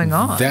that been going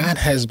on? That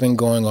has been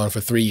going on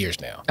for 3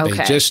 years now. Okay.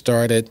 They just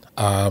started.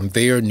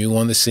 They are new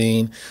on the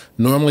scene.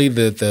 Normally,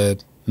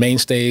 the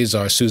mainstays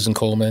are Susan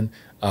Coleman,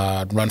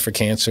 Run for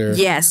Cancer.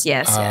 Yes.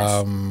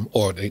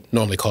 Or they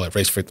normally call it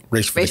Race for the Cure.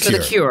 Race for the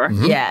Cure,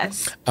 mm-hmm.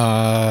 Yes.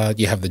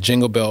 You have the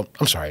Jingle Bell.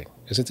 I'm sorry.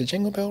 Is it the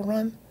Jingle Bell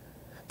Run?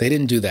 They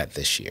didn't do that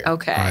this year.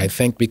 Okay. I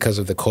think because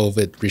of the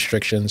COVID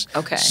restrictions.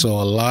 Okay. So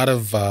a lot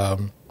of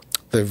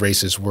the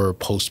races were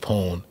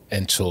postponed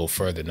until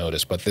further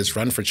notice. But this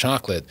Run for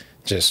Chocolate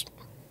just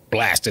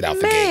blasted out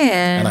the gate.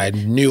 And I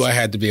knew I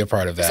had to be a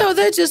part of that. So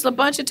there's just a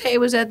bunch of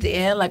tables at the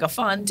end, like a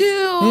fondue.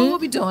 We'll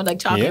be doing like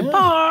chocolate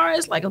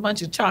bars, like a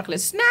bunch of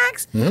chocolate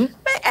snacks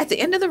at the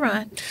end of the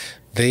run.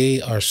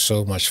 They are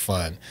so much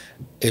fun.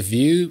 I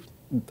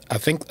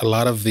think a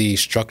lot of the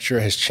structure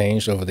has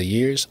changed over the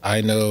years.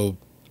 I know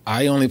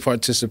I only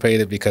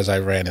participated because I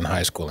ran in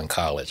high school and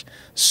college.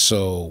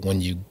 So when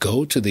you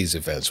go to these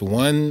events,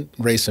 one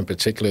race in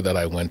particular that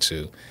I went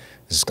to,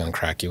 this is going to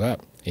crack you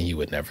up, and you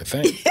would never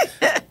think.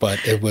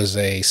 But it was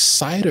a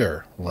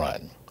cider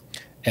run,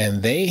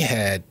 and they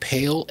had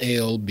pale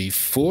ale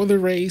before the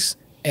race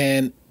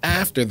and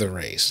after the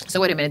race. So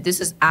wait a minute,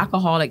 this is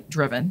alcoholic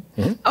driven.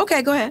 Mm-hmm.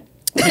 Okay, go ahead.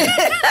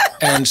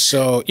 And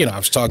so, I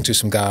was talking to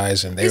some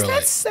guys, and they were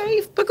like, "Is that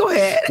safe?" But go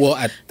ahead.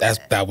 Well,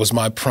 that was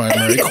my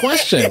primary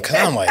question, because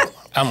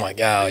I'm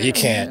like, oh, you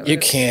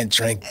can't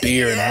drink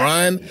beer and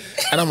run,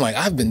 and I'm like,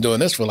 I've been doing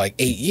this for like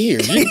 8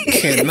 years. You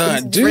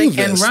cannot do drink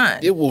this. And run.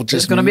 It will just.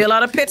 There's going to be a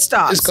lot of pit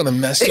stops. It's going to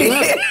mess you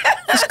up.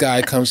 This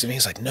guy comes to me.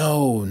 He's like,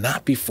 no,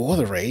 not before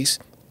the race,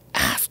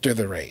 after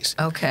the race.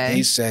 Okay. And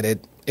he said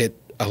it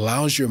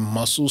allows your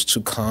muscles to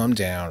calm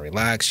down,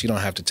 relax. You don't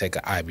have to take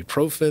an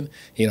ibuprofen.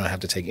 You don't have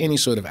to take any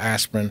sort of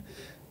aspirin.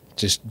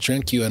 Just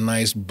drink you a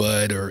nice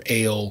bud or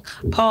ale.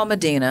 Paul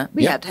Medina,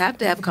 we have to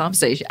have a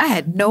conversation. I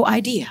had no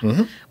idea.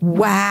 Mm-hmm.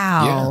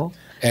 Wow.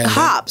 Yeah. And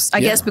hops, I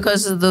guess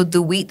because of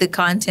the wheat, the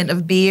content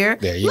of beer.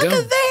 There you go. Look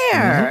at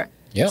there. Mm-hmm.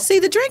 Yep. See,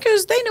 the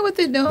drinkers, they know what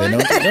they're doing. They know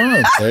what they're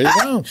doing. There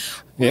you go.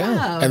 Yeah.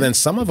 Wow. And then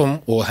some of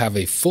them will have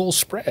a full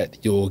spread.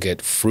 You will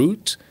get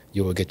fruit.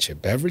 You will get your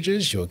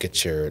beverages. You'll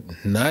get your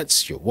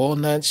nuts, your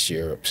walnuts,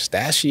 your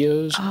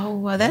pistachios. Oh,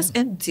 well, that's a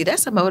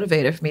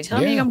motivator for me.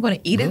 Tell me I'm going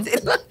to eat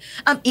it.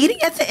 I'm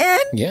eating at the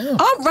end? Yeah.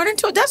 Oh, I'm running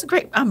towards. That's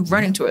great. I'm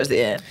running towards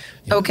the end.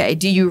 Yeah. Okay.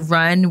 Do you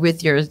run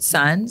with your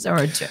sons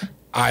or?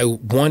 I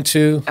want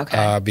to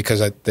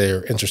because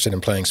they're interested in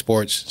playing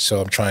sports.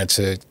 So I'm trying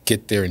to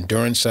get their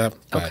endurance up.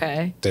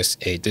 But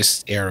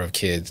this era of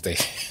kids, they...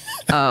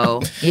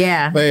 Oh,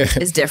 yeah.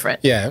 It's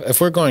different. Yeah.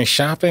 If we're going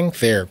shopping,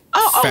 they're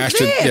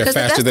faster. They're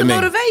faster than me.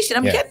 That's the motivation.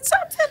 I'm getting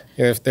something.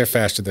 Yeah, they're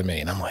faster than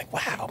me. And I'm like,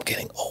 wow, I'm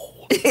getting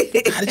old.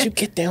 How did you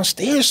get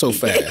downstairs so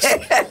fast?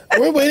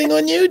 We're waiting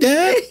on you,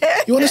 Dad.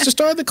 You want us to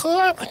start the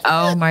car? Like,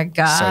 oh, my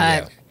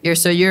God.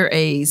 So you're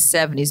a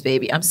 70s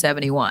baby. I'm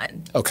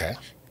 71. Okay.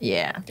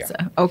 Yeah. So,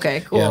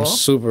 okay, cool. Yeah, I'm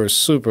super,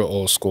 super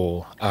old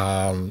school.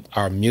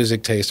 Our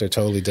music tastes are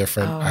totally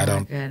different. I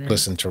don't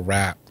listen to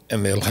rap.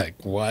 And they're like,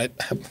 what?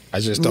 I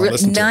just don't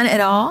listen to it. None at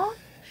all?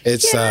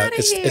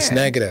 It's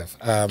negative.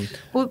 The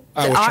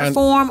art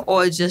form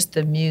or just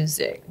the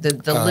music?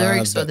 The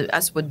lyrics?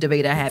 That's what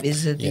debate I have.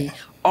 Is it the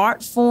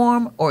art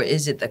form or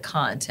is it the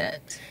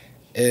content?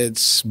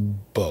 It's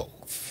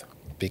both.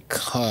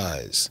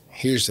 Because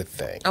here's the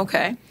thing.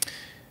 Okay.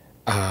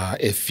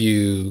 If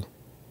you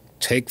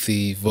take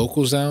the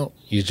vocals out,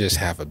 you just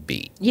have a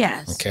beat.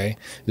 Yes. Okay?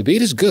 The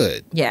beat is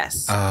good.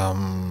 Yes.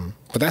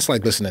 But that's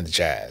like listening to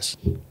jazz.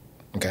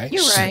 Okay?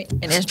 You're right.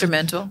 An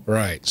instrumental.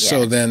 Right. Yes.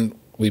 So then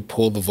we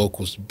pull the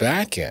vocals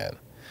back in.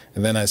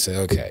 And then I say,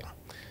 okay,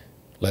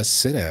 let's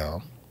sit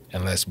down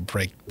and let's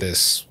break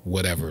this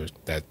whatever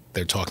that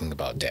they're talking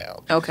about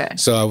down. Okay.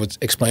 So I would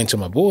explain to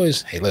my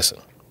boys, hey, listen,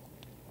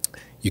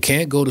 you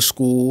can't go to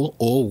school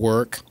or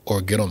work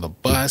or get on the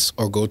bus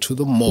or go to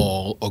the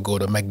mall or go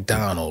to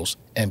McDonald's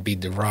and be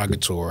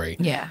derogatory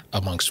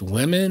amongst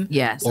women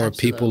or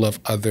people of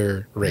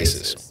other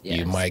races. Yes.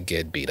 You might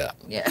get beat up.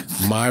 Yeah.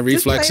 My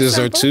reflexes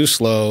are too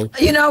slow.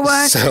 You know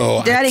what?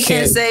 So Daddy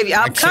can't save you.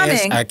 I'm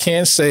coming. I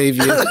can't save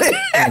you.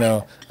 You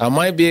know, I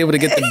might be able to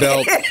get the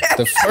belt.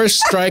 The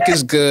first strike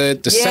is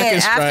good. The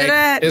second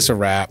strike, it's a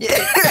wrap. Yeah.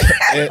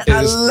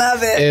 I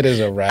love it. It is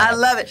a wrap. I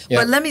love it.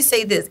 Yep. But let me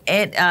say this.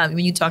 And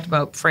when you talked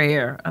about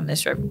prayer, I'm not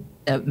sure,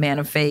 a man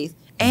of faith,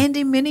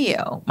 Andy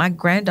Mineo, my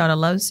granddaughter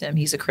loves him.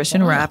 He's a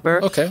Christian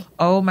rapper. Okay.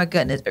 Oh my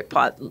goodness,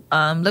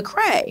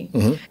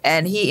 Lecrae,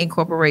 and he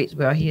incorporates.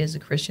 Well, he is a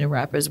Christian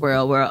rapper as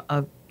well. Well,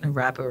 a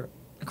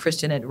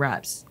Christian that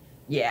raps.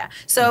 Yeah.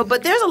 So,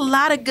 but there's a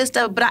lot of good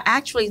stuff. But I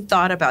actually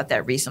thought about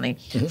that recently.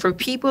 For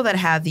people that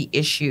have the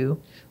issue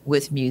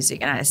with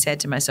music, and I said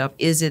to myself,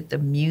 is it the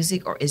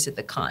music or is it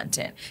the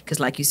content? Because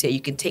like you said,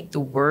 you can take the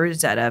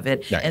words out of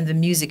it and the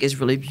music is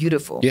really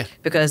beautiful. Yeah.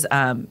 Because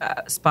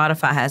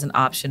Spotify has an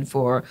option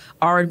for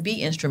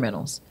R&B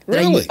instrumentals.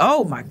 Really?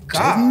 Oh my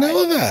God. Didn't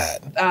know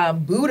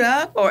that. Boot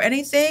Up or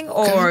anything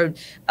or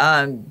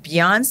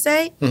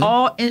Beyonce,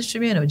 all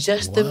instrumental,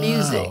 just the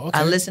music. Okay.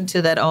 I listen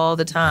to that all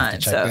the time.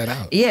 Check that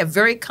out. Yeah,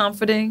 very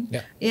comforting.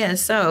 Yeah.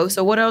 So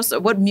what else?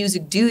 What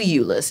music do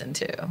you listen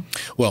to?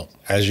 Well,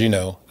 as you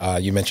know,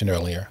 you mentioned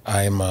earlier,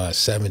 I'm a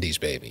 70s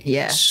baby.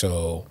 Yeah.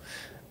 So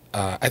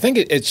I think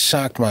it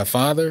shocked my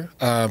father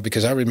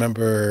because I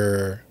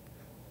remember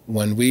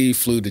when we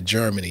flew to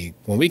Germany,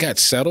 when we got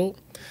settled,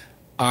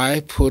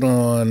 I put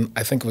on,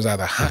 I think it was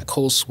either Hot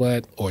Cold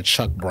Sweat or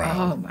Chuck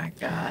Brown. Oh, my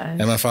God.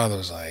 And my father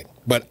was like,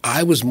 but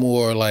I was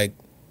more like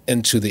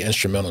into the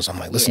instrumentals. I'm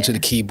like, listen to the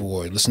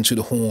keyboard, listen to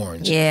the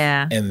horns.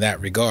 Yeah. In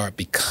that regard,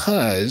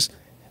 because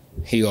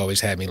he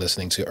always had me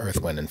listening to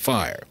Earth, Wind, and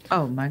Fire.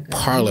 Oh, my God.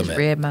 Parliament. You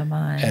read my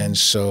mind. And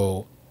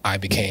so I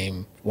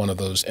became one of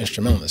those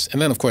instrumentalists.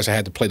 And then, of course, I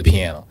had to play the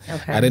piano.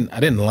 Okay. I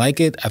didn't like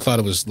it. I thought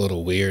it was a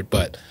little weird,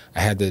 but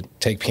I had to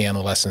take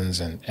piano lessons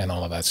and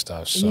all of that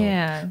stuff. So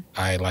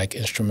I like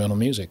instrumental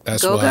music.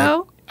 That's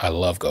why I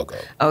love go-go.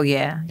 Oh,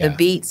 yeah. The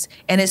beats.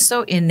 And it's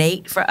so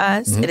innate for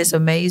us. And it's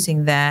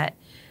amazing that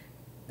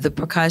the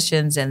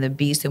percussions and the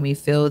beats, and we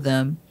feel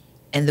them,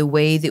 and the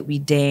way that we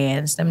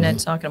dance. I'm not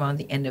talking about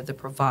the end of the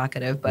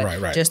provocative,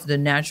 but just the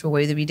natural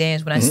way that we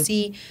dance. When I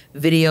see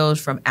videos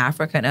from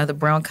Africa and other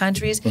brown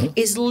countries,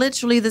 it's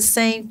literally the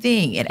same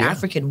thing. In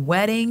African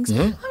weddings,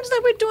 I was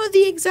like, we're doing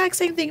the exact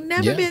same thing.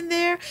 Never been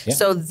there. Yeah.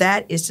 So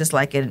that is just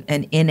like an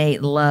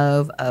innate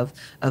love of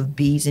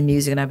beats and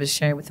music. And I was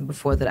sharing with him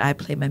before that I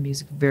play my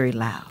music very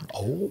loud.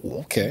 Oh,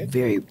 okay.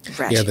 Very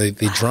ratchet. Yeah,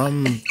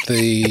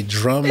 the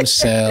drum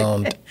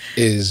sound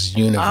is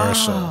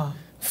universal.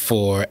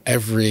 For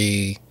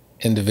every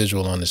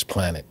individual on this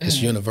planet.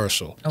 It's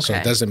universal. Okay. So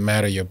it doesn't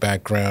matter your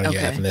background,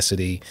 your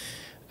ethnicity.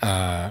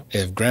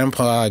 If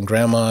grandpa and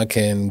grandma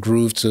can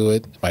groove to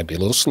it might be a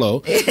little slow,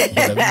 but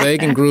if they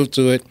can groove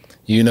to it,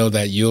 you know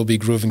that you'll be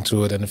grooving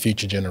to it and the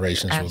future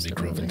generations will be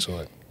grooving to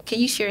it. Can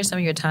you share some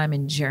of your time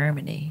in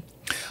Germany?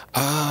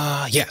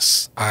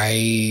 Yes.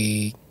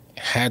 I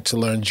had to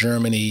learn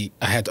Germany.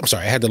 I had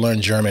to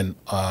learn German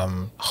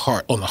on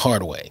the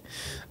hard way.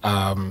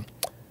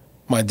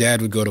 My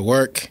dad would go to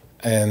work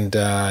and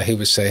he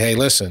would say, hey,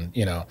 listen,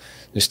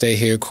 just stay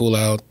here, cool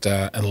out,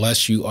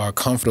 unless you are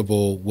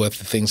comfortable with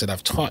the things that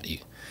I've taught you.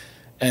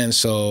 And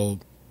so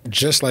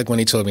just like when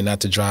he told me not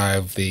to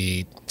drive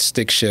the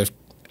stick shift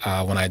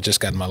when I just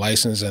got my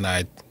license, and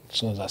as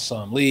soon as I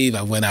saw him leave,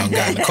 I went out and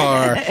got in the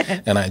car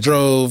and I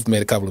drove,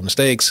 made a couple of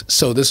mistakes.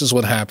 So this is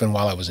what happened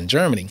while I was in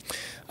Germany.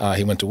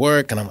 He went to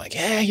work and I'm like,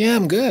 yeah,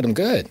 I'm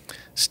good.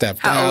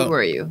 Stepped out. How old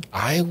were you?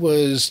 I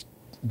was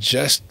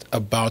just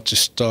about to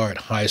start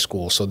high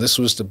school. So this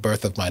was the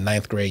birth of my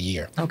 9th grade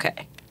year.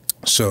 Okay.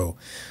 So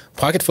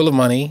pocket full of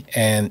money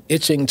and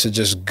itching to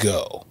just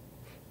go.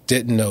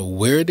 Didn't know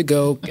where to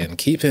go. And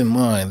keep in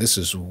mind, this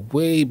is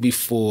way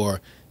before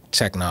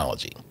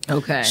technology.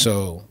 Okay.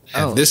 So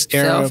at this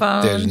era,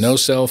 there's no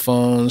cell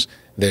phones,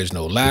 there's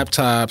no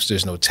laptops,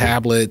 there's no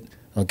tablet.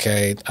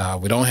 Okay.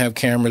 We don't have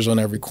cameras on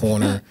every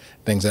corner,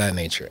 things of that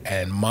nature.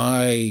 And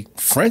my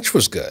French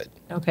was good.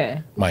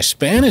 Okay. My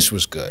Spanish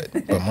was good,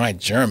 but my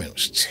German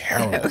was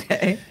terrible.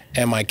 Okay.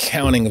 And my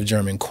counting of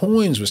German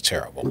coins was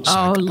terrible.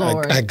 So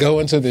Lord. I go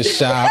into this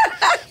shop.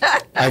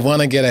 I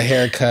want to get a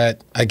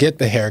haircut. I get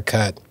the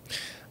haircut.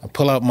 I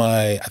pull out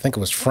I think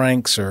it was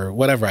francs or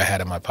whatever I had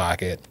in my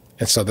pocket.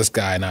 And so this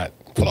guy and I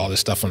put all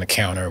this stuff on the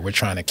counter. We're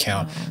trying to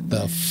count.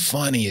 The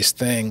funniest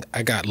thing,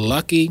 I got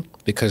lucky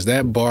because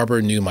that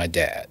barber knew my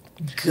dad.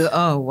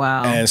 Oh,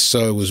 wow. And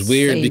so it was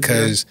weird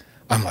because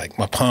I'm like,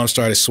 my palms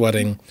started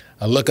sweating.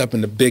 I look up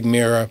in the big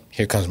mirror.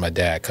 Here comes my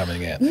dad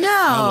coming in. No.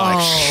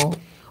 I'm like,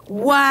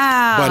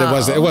 wow. But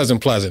it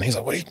wasn't pleasant. He's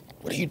like,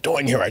 what are you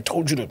doing here? I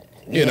told you to,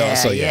 know.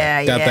 So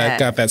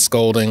got that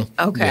scolding.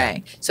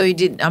 Okay. Yeah. So he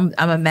didn't.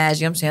 I'm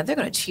imagining. I'm saying they're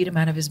going to cheat him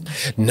out of his money.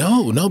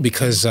 No,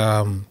 because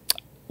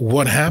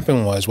what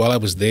happened was while I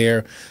was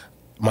there,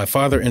 my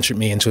father entered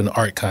me into an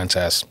art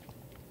contest.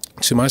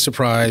 To my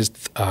surprise,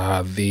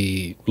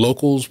 the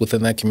locals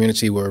within that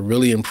community were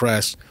really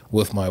impressed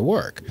with my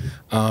work.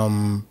 So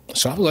I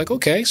was like,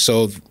 okay.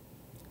 So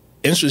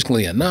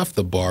interestingly enough,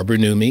 the barber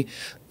knew me.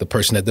 The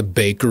person at the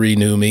bakery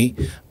knew me.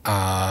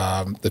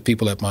 The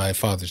people at my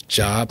father's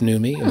job knew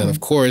me. And then, of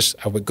course,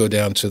 I would go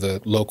down to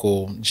the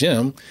local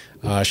gym,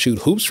 shoot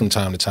hoops from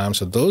time to time.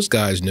 So those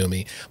guys knew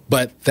me.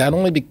 But that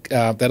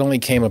only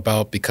came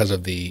about because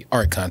of the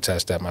art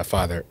contest that my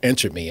father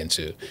entered me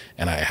into.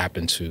 And I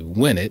happened to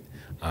win it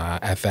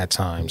at that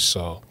time.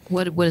 So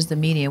what is the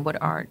medium?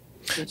 What art?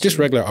 Just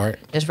regular art.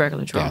 Just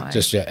regular drawing.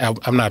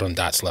 I'm not on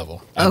Dot's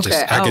level.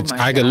 Okay.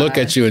 I could look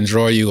at you and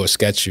draw you or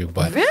sketch you,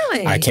 but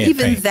really, I can't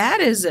even paint. That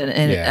is an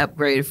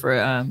upgrade for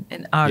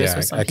an artist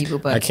for some people.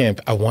 But I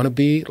can't. I want to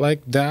be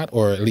like Dot,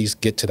 or at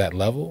least get to that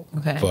level.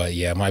 Okay. But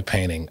yeah, my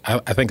painting,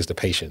 I think it's the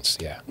patience.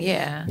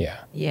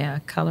 Yeah.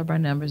 Color by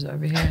numbers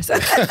over here.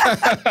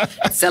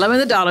 Sell them in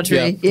the Dollar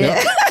Tree.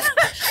 Yep.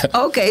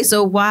 Okay.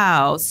 So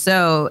wow.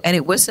 So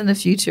what's in the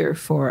future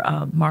for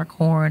Mark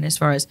Horn as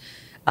far as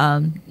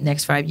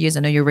next 5 years? I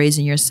know you're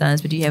raising your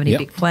sons, but do you have any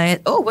big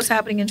plans? Oh, what's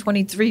happening in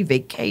 23?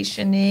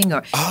 Vacationing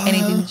or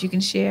anything that you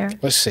can share?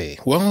 Let's see.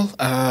 Well,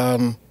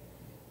 I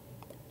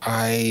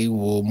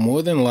will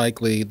more than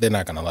likely, they're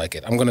not going to like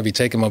it. I'm going to be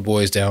taking my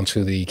boys down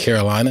to the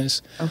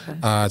Carolinas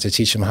to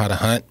teach them how to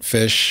hunt,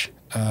 fish,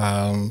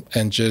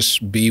 and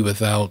just be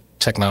without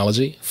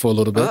technology for a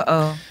little bit.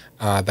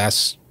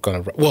 That's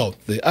going to, well,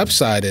 the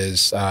upside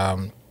is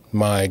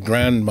my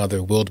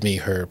grandmother willed me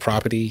her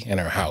property and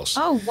her house.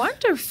 Oh,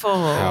 wonderful.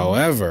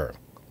 However,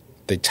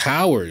 the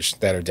towers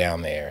that are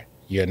down there,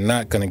 you're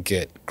not going to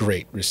get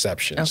great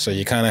reception. Okay. So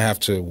you kind of have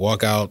to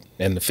walk out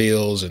in the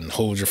fields and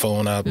hold your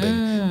phone up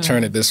and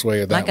turn it this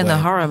way or that way. Like in the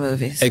horror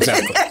movies.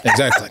 Exactly.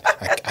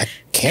 I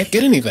can't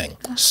get anything.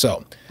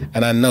 So,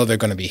 and I know they're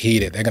going to be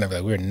heated. They're going to be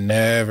like, we're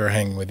never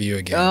hanging with you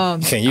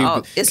again. It's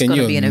going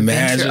to be an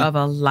adventure of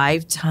a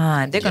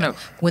lifetime. They're going to,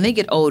 when they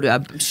get older,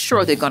 I'm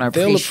sure they're going to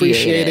appreciate it. They'll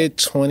appreciate it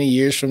 20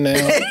 years from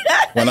now.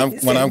 when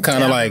I'm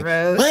kind of like,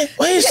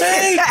 what you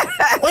say?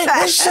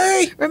 What you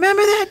say?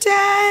 Remember that,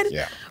 Dad?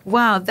 Yeah.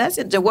 Wow, that's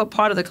it. What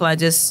part of the Carolinas?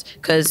 Just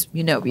because,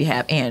 we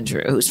have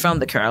Andrew, who's from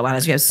the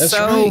Carolinas. We have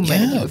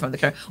many people from the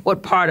Carolinas.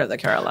 What part of the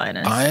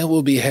Carolinas? I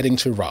will be heading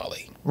to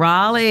Raleigh.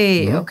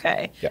 Raleigh,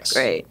 okay. Yes.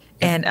 Great.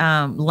 And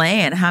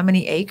land, how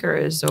many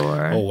acres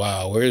or? Oh,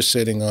 wow. We're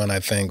sitting on, I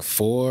think,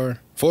 4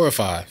 or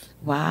 5.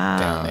 Wow,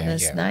 down there.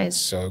 That's nice.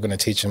 So we're going to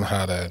teach them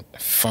how to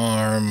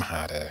farm,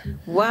 how to...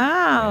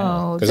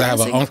 Wow, because I have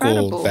an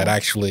uncle that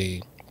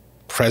actually,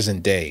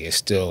 present day, is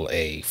still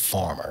a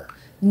farmer.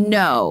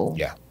 No.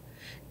 Yeah.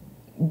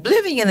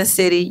 Living in the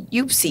city,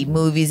 you see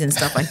movies and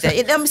stuff like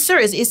that. I'm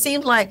serious. It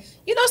seems like,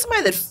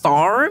 somebody that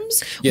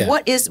farms? Yeah.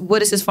 What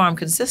does his farm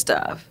consist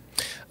of?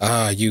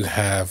 You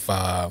have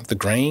the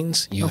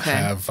grains, you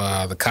have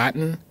the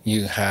cotton,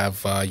 you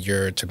have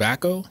your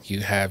tobacco, you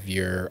have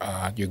your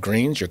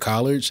greens, your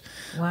collards,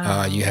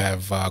 you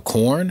have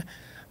corn.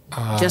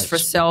 Just for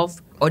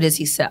self, or does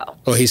he sell?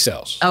 Oh, he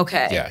sells.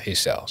 Okay. Yeah, he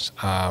sells.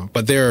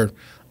 But there are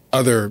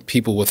other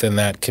people within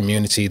that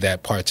community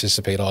that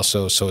participate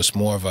also, so it's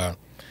more of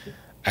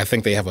I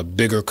think they have a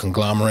bigger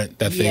conglomerate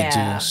that they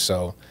do.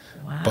 So,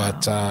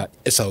 but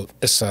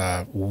it's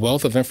a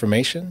wealth of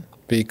information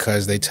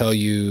because they tell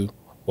you.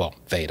 Well,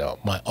 they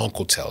don't. My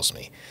uncle tells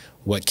me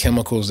what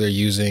chemicals they're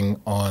using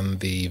on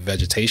the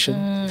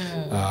vegetation,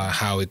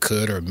 how it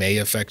could or may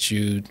affect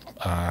you,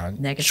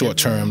 short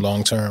term,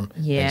 long term,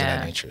 things of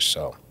that nature.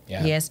 So,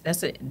 yeah. Yes,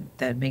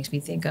 that makes me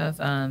think of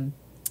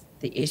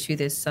the issue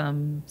that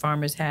some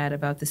farmers had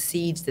about the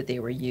seeds that they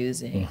were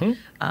using,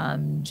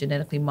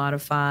 genetically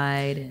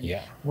modified,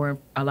 and weren't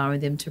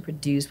allowing them to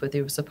produce what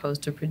they were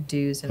supposed to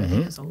produce. And I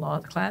think there's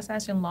a class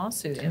action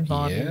lawsuit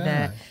involved in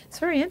that. It's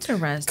very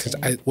interesting.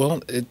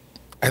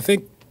 I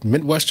think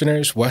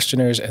Midwesterners,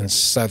 Westerners, and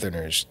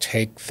Southerners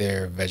take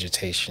their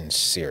vegetation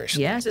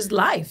seriously. Yes, it's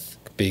life.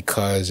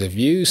 Because if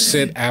you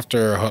sit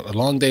after a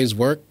long day's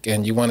work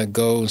and you want to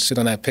go and sit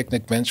on that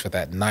picnic bench with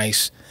that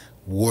nice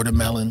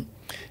watermelon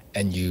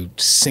and you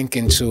sink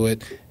into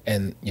it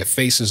and your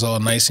face is all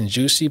nice and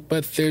juicy,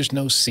 but there's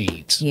no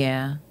seeds.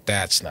 Yeah.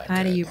 That's not good.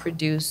 How do you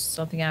produce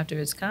something after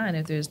its kind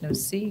if there's no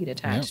seed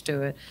attached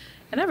to it?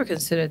 I never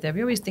considered that. We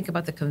always think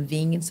about the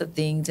convenience of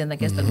things and I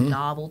guess the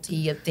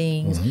novelty of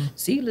things.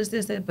 Seedless,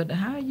 this, that, but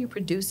how are you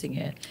producing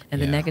it and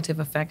the negative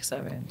effects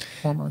of it,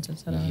 hormones,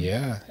 etc.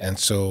 Yeah, and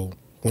so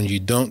when you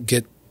don't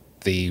get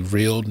the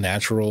real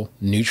natural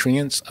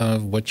nutrients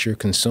of what you're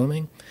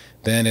consuming,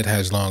 then it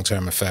has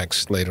long-term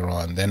effects later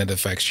on. Then it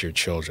affects your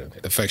children.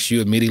 It affects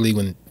you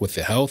immediately with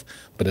the health,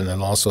 but then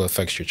it also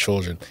affects your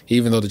children.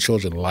 Even though the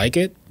children like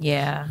it,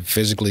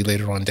 physically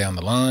later on down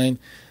the line,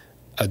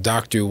 a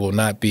doctor will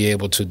not be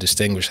able to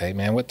distinguish, hey,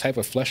 man, what type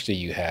of flesh do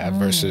you have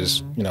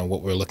versus,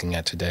 what we're looking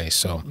at today.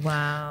 So,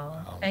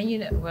 wow.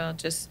 And,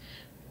 just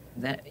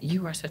that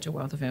you are such a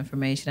wealth of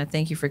information. I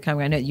thank you for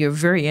coming. I know you're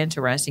very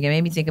interesting. It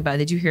made me think about,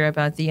 did you hear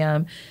about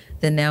the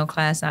now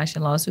class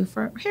action lawsuit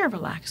for hair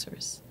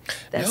relaxers?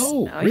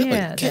 Really?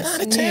 Yeah, get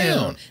out of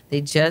town.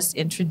 They just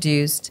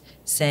introduced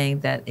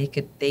saying that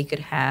they could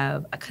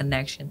have a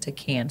connection to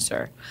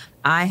cancer.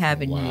 I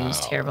haven't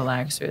used hair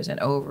relaxers in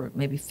over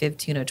maybe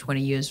 15 or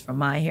 20 years for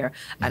my hair.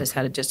 I just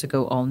had it just to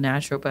go all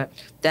natural. But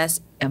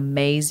that's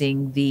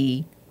amazing.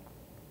 The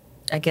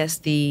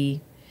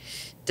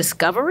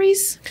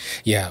discoveries.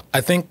 Yeah,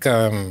 I think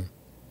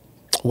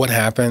what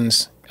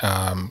happens.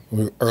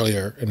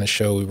 Earlier in the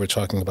show, we were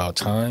talking about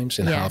times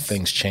and how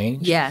things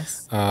change.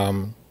 Yes.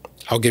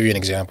 I'll give you an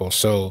example.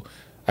 So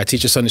I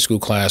teach a Sunday school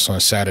class on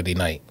Saturday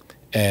night.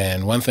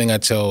 And one thing I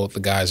tell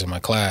the guys in my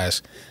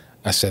class,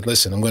 I said,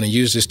 listen, I'm going to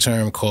use this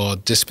term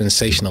called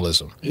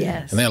dispensationalism.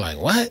 Yes. And they're like,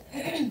 what?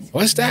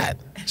 What's that?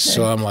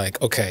 So I'm like,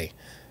 okay,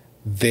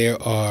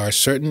 there are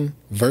certain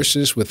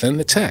verses within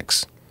the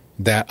text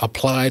that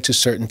apply to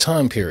certain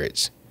time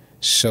periods.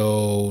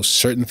 So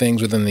certain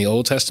things within the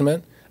Old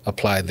Testament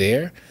apply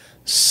there.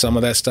 Some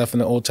of that stuff in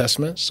the Old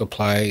Testament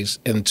applies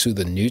into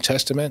the New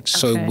Testament.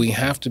 So we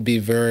have to be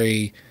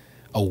very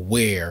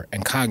aware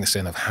and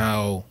cognizant of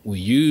how we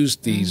use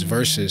these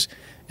verses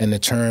in the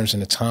terms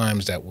and the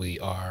times that we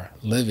are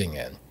living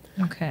in.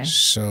 Okay.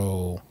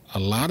 So a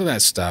lot of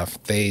that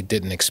stuff they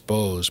didn't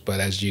expose,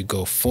 but as you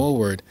go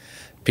forward,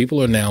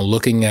 people are now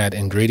looking at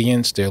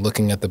ingredients. They're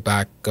looking at the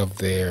back of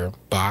their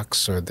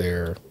box or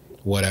their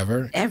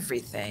whatever.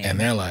 Everything. And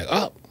they're like,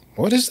 oh,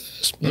 what is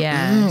this?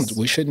 Yes.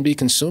 We shouldn't be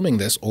consuming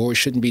this, or we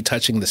shouldn't be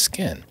touching the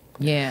skin.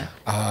 Yeah.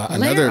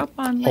 Layer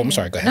upon layer. Oh, I'm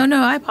sorry. Go ahead.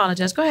 No, I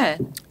apologize. Go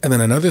ahead. And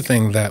then another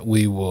thing that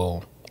we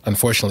will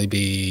unfortunately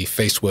be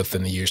faced with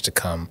in the years to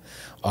come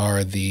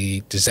are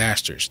the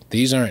disasters.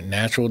 These aren't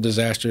natural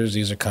disasters.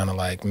 These are kind of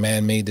like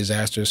man-made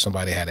disasters.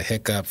 Somebody had a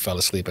hiccup, fell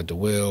asleep at the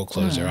wheel,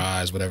 closed their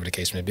eyes, whatever the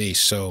case may be.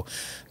 So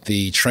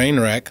the train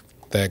wreck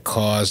that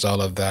caused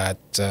all of that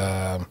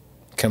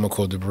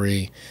chemical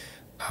debris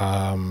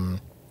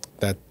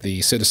that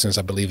the citizens,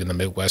 I believe, in the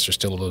Midwest are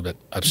still a little bit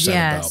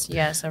upset about.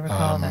 Yes, I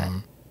recall that.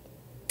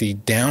 The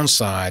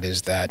downside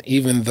is that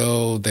even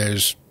though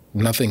there's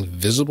nothing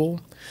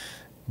visible,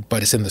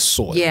 but it's in the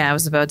soil. Yeah, I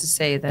was about to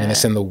say that. And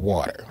it's in the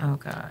water. Oh,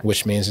 God.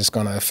 Which means it's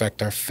going to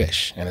affect our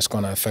fish and it's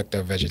going to affect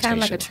our vegetation.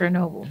 Kind of like a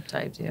Chernobyl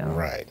type deal.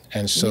 Right.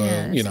 And so,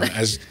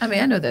 as... I mean,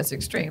 I know that's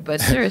extreme,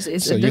 but seriously,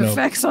 it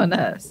affects on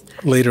us.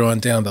 Later on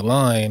down the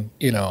line,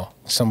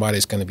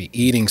 somebody's going to be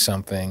eating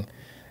something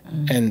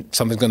and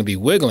something's going to be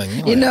wiggling.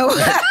 You'll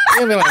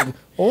be like,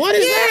 what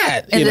is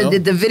that? And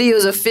the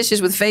videos of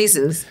fishes with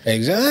faces.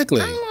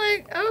 Exactly. I'm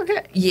like,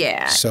 okay.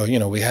 Yeah. So,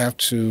 we have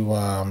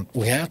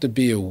to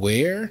be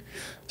aware.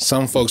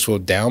 Some folks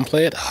will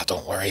downplay it. Oh,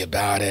 don't worry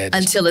about it.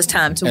 Until it's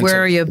time to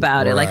worry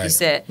about it, like you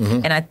said.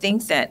 Mm-hmm. And I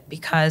think that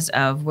because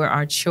of where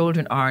our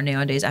children are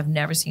nowadays, I've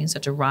never seen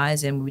such a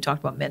rise in when we talked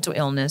about mental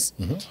illness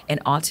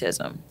and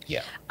autism.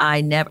 Yeah.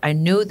 I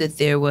knew that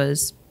there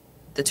was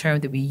the term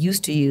that we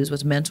used to use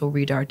was mental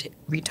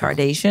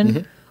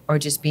retardation or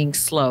just being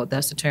slow.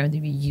 That's the term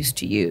that we used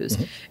to use.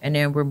 And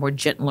then we're more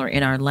gentler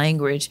in our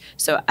language.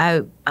 So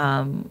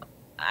I'm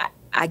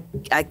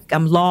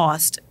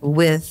lost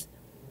with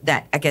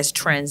that, I guess,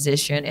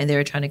 transition, and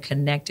they're trying to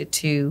connect it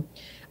to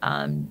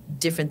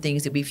different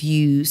things that we've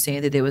used,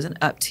 saying that there was an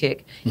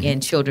uptick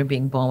in children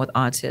being born with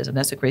autism.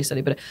 That's a great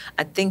study. But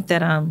I think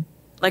that,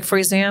 like, for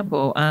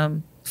example,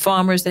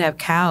 farmers that have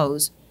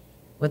cows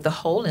with a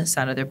hole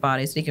inside of their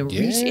bodies, they can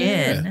reach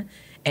in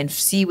and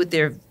see what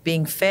they're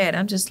being fed.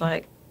 I'm just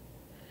like,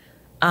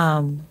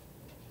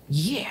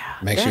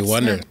 makes you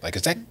wonder, like,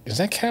 is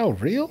that cow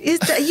real? Is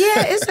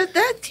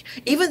that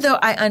even though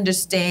I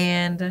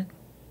understand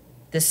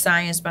the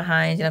science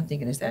behind it, I'm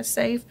thinking, is that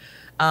safe?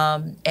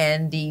 And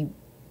what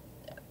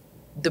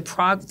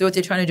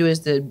they're trying to do is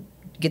to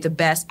get the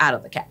best out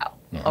of the cow.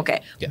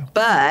 Okay. Yeah.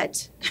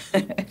 But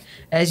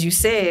as you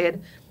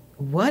said,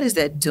 what is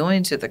that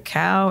doing to the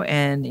cow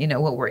and,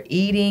 what we're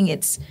eating? I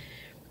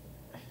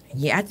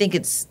think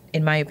it's,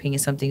 in my opinion,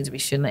 some things we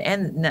shouldn't,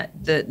 and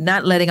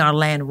not letting our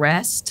land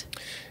rest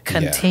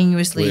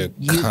continuously.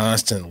 We're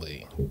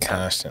constantly.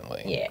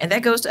 Yeah, and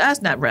that goes to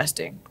us not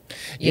resting.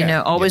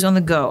 Always on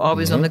the go,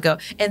 always on the go.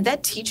 And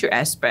that teacher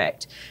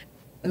aspect,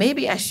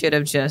 maybe I should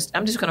have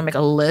I'm just going to make a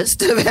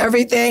list of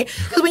everything.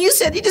 Because when you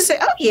just say,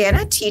 oh, yeah, and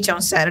I teach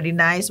on Saturday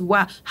nights.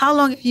 Wow. How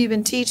long have you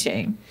been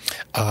teaching?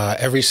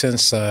 Ever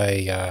since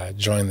I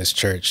joined this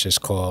church,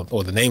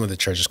 the name of the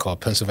church is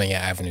called Pennsylvania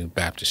Avenue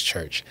Baptist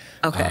Church.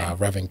 Okay.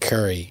 Reverend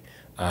Curry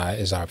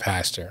is our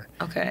pastor.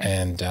 Okay.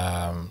 And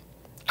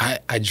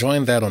I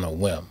joined that on a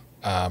whim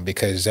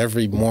because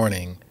every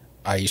morning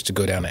I used to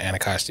go down to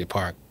Anacostia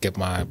Park, get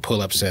my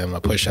pull-ups in, my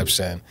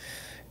push-ups in.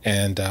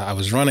 And I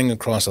was running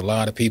across a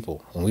lot of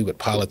people, and we would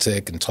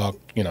politic and talk,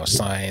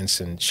 science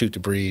and shoot the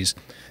breeze.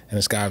 And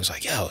this guy was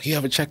like, yo, you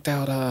ever checked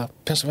out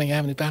Pennsylvania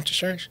Avenue Baptist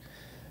Church?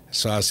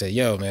 So I said,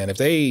 yo, man, if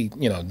they,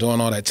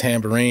 doing all that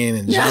tambourine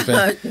and jumping,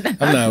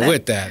 I'm not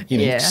with that.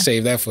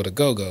 Save that for the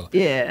go-go.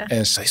 Yeah.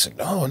 And so he said,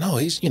 no,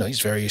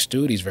 he's very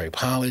astute. He's very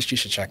polished. You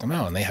should check him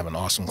out. And they have an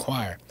awesome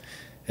choir.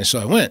 And so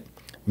I went,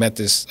 met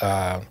this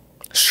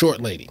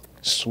short lady,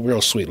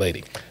 real sweet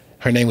lady.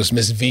 Her name was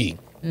Miss V.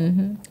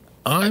 Mm-hmm.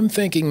 I'm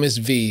thinking Miss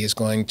V is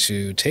going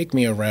to take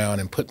me around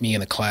and put me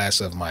in a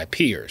class of my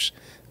peers,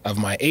 of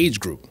my age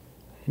group.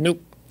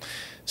 Nope.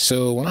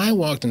 So when I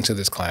walked into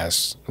this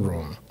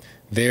classroom,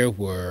 there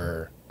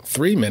were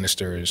 3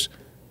 ministers,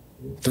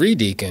 3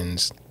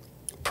 deacons,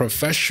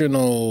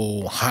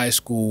 professional high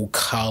school,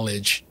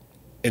 college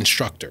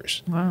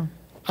instructors. Wow.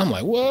 I'm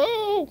like,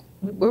 whoa.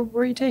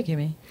 Where are you taking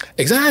me?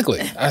 Exactly.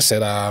 I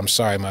said, I'm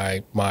sorry,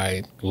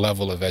 my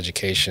level of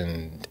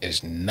education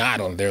is not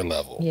on their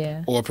level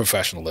or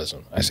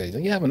professionalism. I said,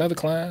 you have another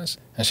class?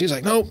 And she's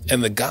like, no.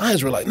 And the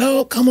guys were like,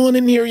 no, come on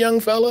in here, young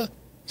fella.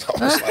 So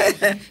I was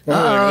like,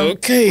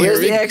 okay. Where's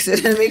the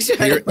exit? Make sure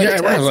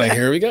I was like,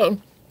 here we go.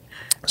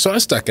 So I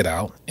stuck it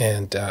out,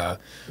 and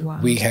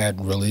we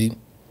had really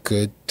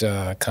good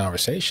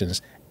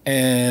conversations.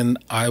 And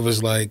I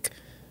was like,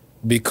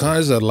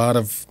 because a lot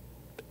of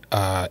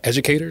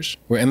educators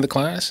were in the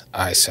class,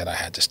 I said I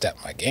had to step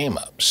my game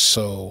up.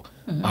 So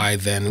I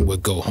then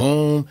would go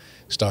home,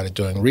 started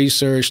doing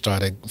research,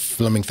 started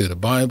flipping through the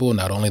Bible,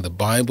 not only the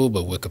Bible,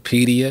 but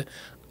Wikipedia,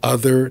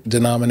 other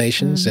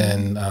denominations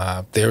and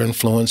their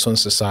influence on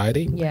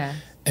society. Yeah.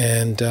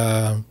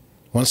 And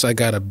once I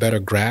got a better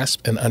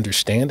grasp and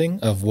understanding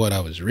of what I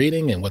was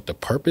reading and what the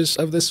purpose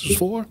of this was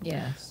for,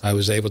 I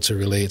was able to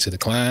relate to the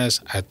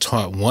class. I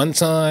taught one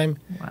time,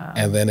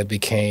 and then it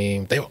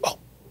became, they were, oh,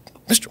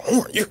 Mr.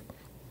 Horn,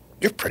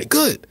 you're pretty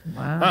good.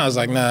 Wow. I was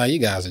like, nah, you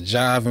guys are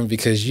jiving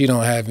because you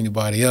don't have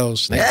anybody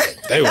else. They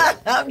were like,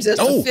 I'm just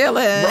a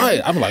fill-in.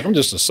 Right. I'm like, I'm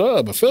just a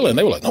sub, a fill-in.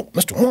 They were like, no,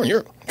 Mr. Horn,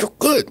 you're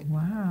good.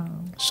 Wow.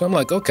 So I'm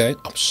like, okay,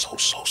 I'm so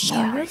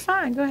sorry. No, you're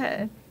fine. Go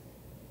ahead.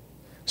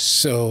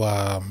 So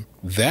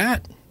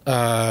that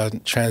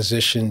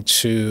transitioned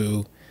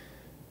to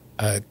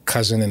a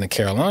cousin in the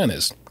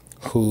Carolinas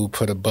who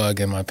put a bug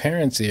in my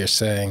parents' ear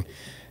saying,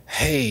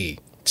 hey,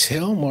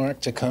 tell Mark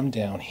to come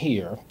down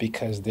here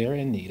because they're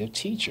in need of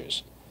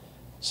teachers.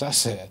 So I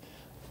said,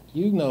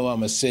 you know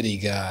I'm a city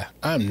guy.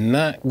 I'm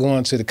not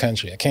going to the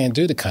country. I can't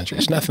do the country.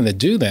 There's nothing to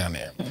do down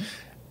there.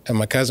 And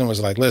my cousin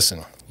was like,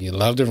 listen, you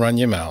love to run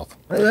your mouth.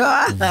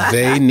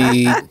 They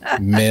need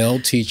male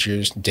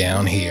teachers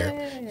down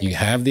here. You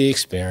have the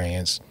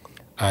experience.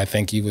 I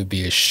think you would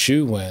be a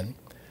shoo-in.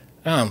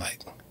 And I'm like,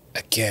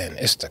 again,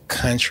 it's the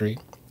country.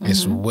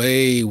 It's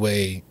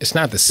way, it's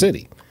not the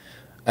city.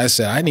 I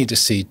said, I need to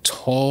see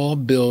tall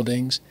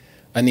buildings.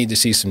 I need to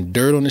see some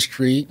dirt on the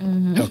street,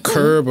 a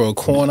curb or a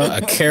corner,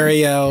 a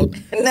carry-out,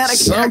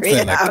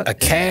 something, a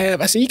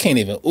cab. I said, you can't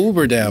even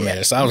Uber down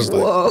there. So I was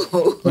like,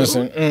 whoa,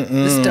 listen,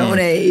 the Stone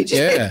Age.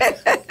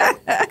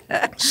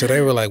 Yeah. So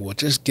they were like, well,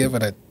 just give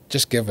it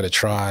a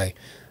try.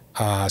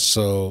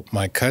 So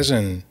my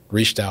cousin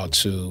reached out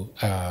to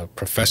a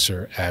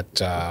professor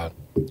at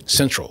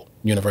Central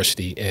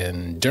University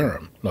in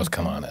Durham, North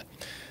Carolina.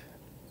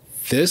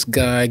 This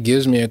guy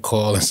gives me a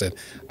call and said,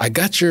 I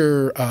got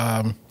your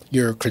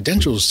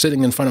credentials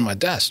sitting in front of my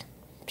desk.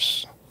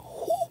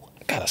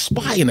 I got a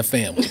spy in the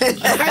family.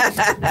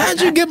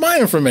 How'd you get my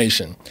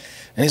information?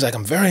 And he's like,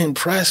 I'm very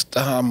impressed.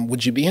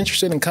 Would you be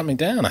interested in coming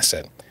down? I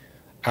said,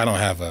 I don't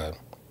have a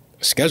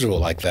schedule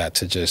like that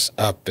to just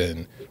up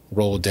and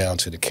roll down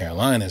to the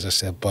Carolinas. I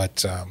said,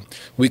 but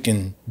we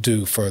can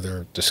do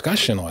further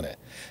discussion on it.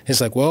 He's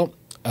like, well,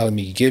 let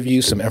me give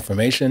you some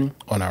information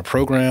on our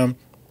program,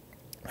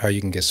 how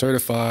you can get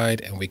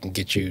certified, and we can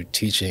get you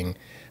teaching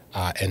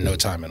in no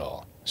time at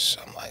all.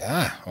 So I'm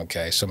like,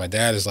 okay. So my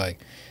dad is like,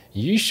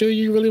 you sure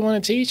you really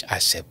want to teach? I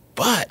said,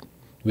 but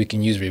we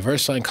can use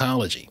reverse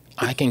psychology.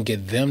 I can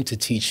get them to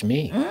teach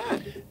me.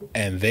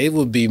 And they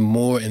will be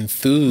more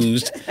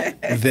enthused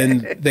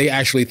than they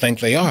actually think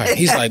they are.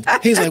 He's like,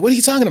 what are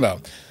you talking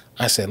about?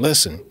 I said,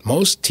 listen,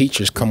 most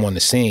teachers come on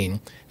the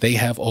scene. They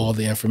have all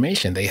the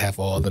information. They have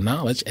all the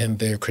knowledge, and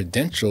their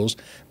credentials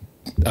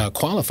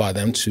qualify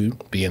them to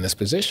be in this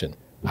position.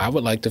 I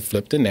would like to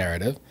flip the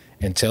narrative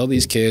and tell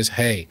these kids,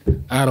 hey,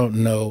 I don't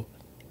know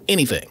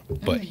anything,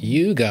 but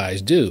you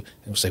guys do.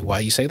 And we'll say, why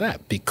you say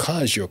that?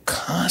 Because you're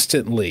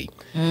constantly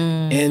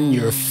in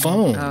your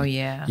phone. Oh,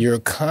 yeah. You're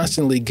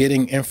constantly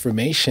getting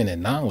information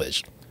and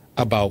knowledge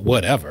about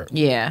whatever.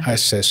 Yeah. I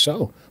said,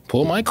 so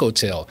pull my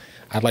coattail.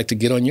 I'd like to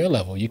get on your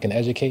level. You can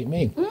educate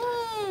me.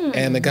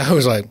 And the guy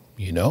was like,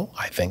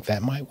 I think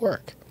that might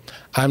work.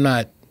 I'm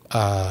not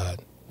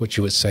what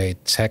you would say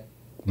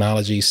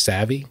technology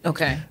savvy.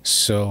 Okay.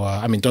 So,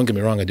 don't get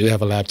me wrong. I do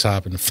have a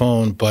laptop and a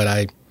phone, but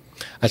I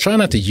try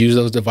not to use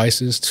those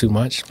devices too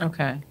much.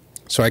 Okay.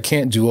 So I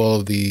can't do all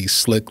of the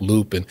slick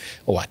loop and,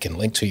 I can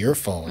link to your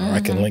phone or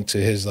I can link to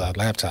his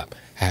laptop.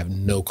 I have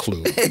no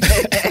clue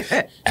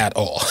at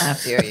all. I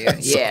feel you.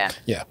 Yeah.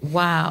 Yeah.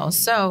 Wow.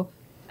 So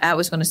I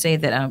was going to say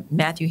that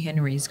Matthew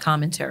Henry's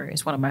commentary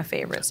is one of my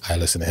favorites. I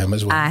listen to him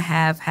as well. I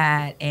have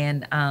had,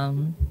 and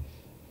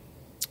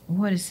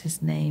what is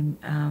his name?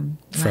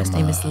 Last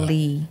name is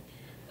Lee.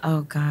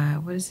 Oh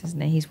God, what is his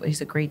name? He's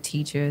a great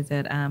teacher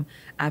that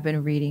I've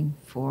been reading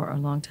for a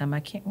long time.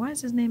 Why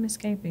is his name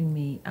escaping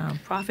me?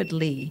 Prophet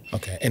Lee.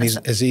 Okay, and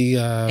is he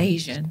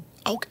Asian?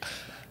 Okay.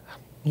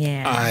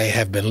 Yeah. I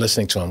have been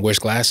listening to him. Wears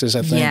glasses,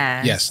 I think.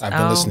 Yes, I've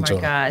been listening to him.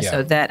 Oh my God! Yeah.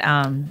 So that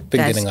been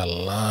getting a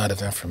lot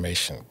of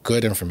information,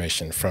 good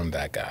information from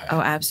that guy.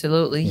 Oh,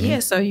 absolutely. Yeah.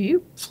 So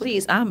you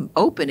please, I'm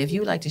open. If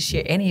you would like to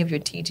share any of your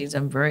teachings,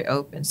 I'm very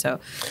open.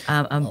 So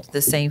I'm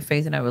the same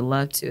faith, and I would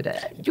love to.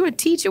 You're a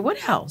teacher.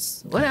 What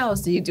else? What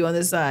else do you do on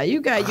the side?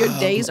 You got your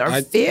days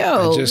are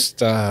filled.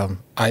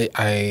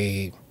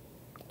 I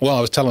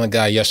was telling a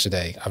guy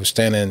yesterday. I was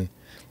standing.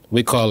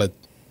 We call it.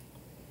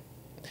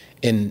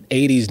 In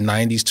 80s,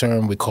 90s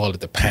term, we called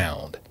it the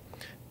pound.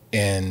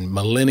 In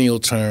millennial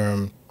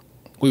term,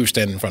 we were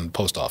standing in front of the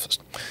post office.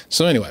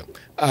 So anyway,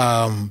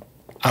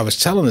 I was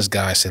telling this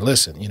guy, I said,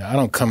 listen, I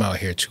don't come out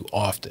here too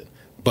often,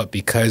 but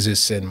because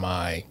it's in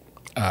my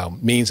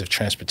means of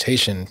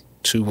transportation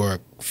to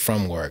work,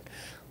 from work,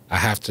 I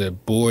have to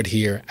board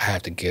here, I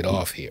have to get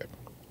off here.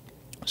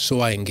 So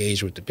I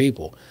engage with the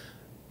people.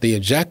 The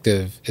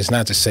objective is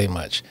not to say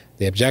much.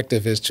 The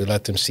objective is to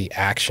let them see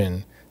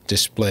action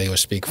display or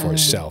speak for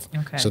itself,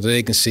 so that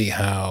they can see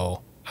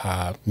how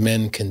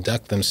men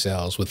conduct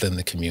themselves within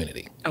the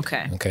community.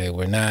 Okay,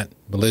 we're not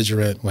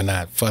belligerent, we're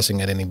not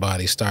fussing at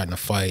anybody, starting a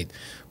fight,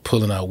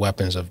 pulling out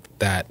weapons of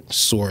that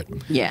sort.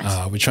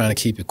 Yes. We're trying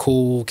to keep it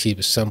cool, keep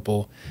it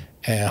simple,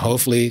 and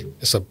hopefully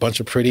it's a bunch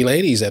of pretty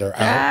ladies that are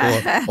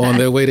out or on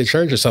their way to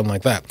church or something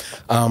like that.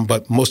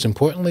 But most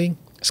importantly,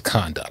 it's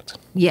conduct.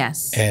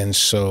 Yes. And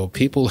so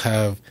people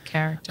have,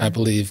 character, I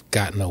believe,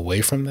 gotten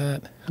away from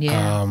that.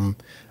 Yeah.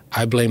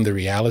 I blame the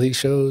reality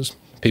shows.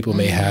 People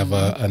may have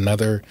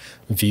another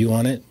view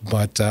on it,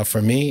 but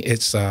for me,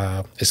 it's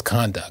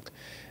conduct.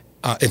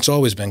 It's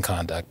always been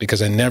conduct,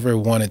 because I never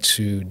wanted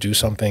to do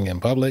something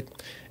in public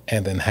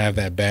and then have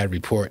that bad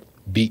report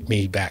beat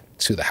me back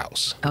to the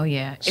house. Oh,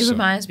 yeah. It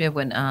reminds me of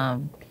when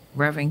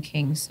Reverend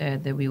King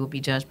said that we will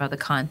be judged by the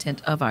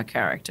content of our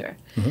character.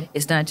 Mm-hmm.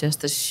 It's not just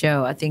the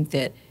show. I think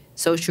that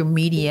social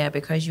media,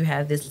 because you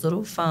have this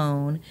little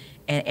phone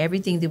and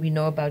everything that we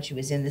know about you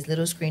is in this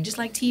little screen, just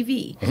like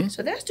TV. Mm-hmm.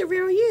 So that's the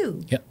real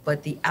you. Yep.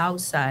 But the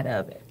outside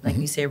of it, like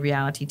you say,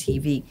 reality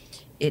TV,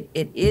 it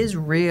is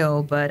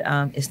real, but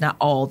it's not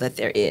all that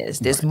there is.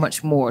 There's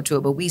much more to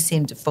it. But we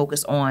seem to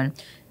focus on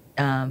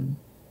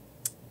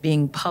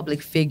being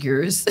public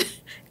figures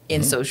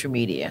in social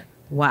media.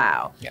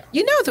 Wow. Yeah.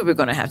 You know that we're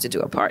going to have to do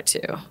a part 2.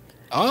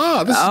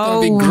 Oh, this is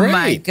going to be great. Oh,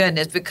 my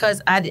goodness,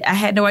 because I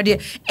had no idea.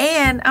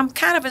 And I'm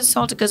kind of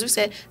insulted because we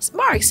said,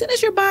 Mark, send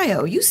us your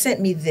bio. You sent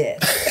me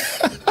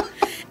this.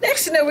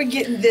 Next to know we're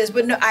getting this.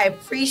 But no, I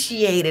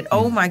appreciate it.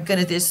 Oh, my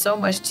goodness, there's so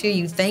much to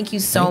you. Thank you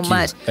so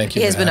much. Thank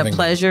you. It has been a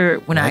pleasure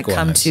when I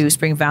come to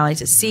Spring Valley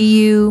to see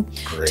you,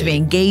 to be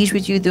engaged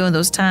with you during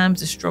those times.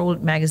 The Stroll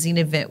Magazine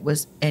event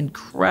was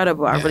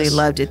incredible. I really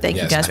loved it.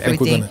 Thank you guys for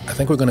everything. I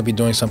think we're going to be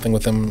doing something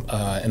with them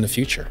in the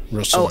future,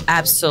 real soon. Oh,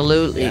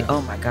 absolutely. Yeah.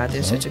 Oh, my God,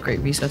 they're such a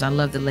great resource. I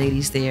love the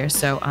ladies there.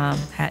 So,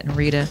 Pat and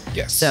Rita.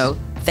 Yes. So,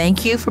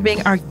 thank you for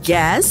being our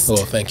guest.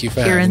 Well, thank you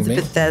for having me. Here in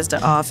the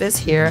Bethesda office,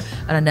 here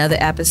on another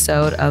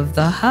episode of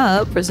The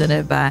Hub,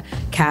 presented by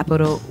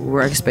Capital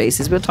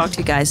Workspaces. We'll talk to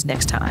you guys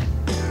next time.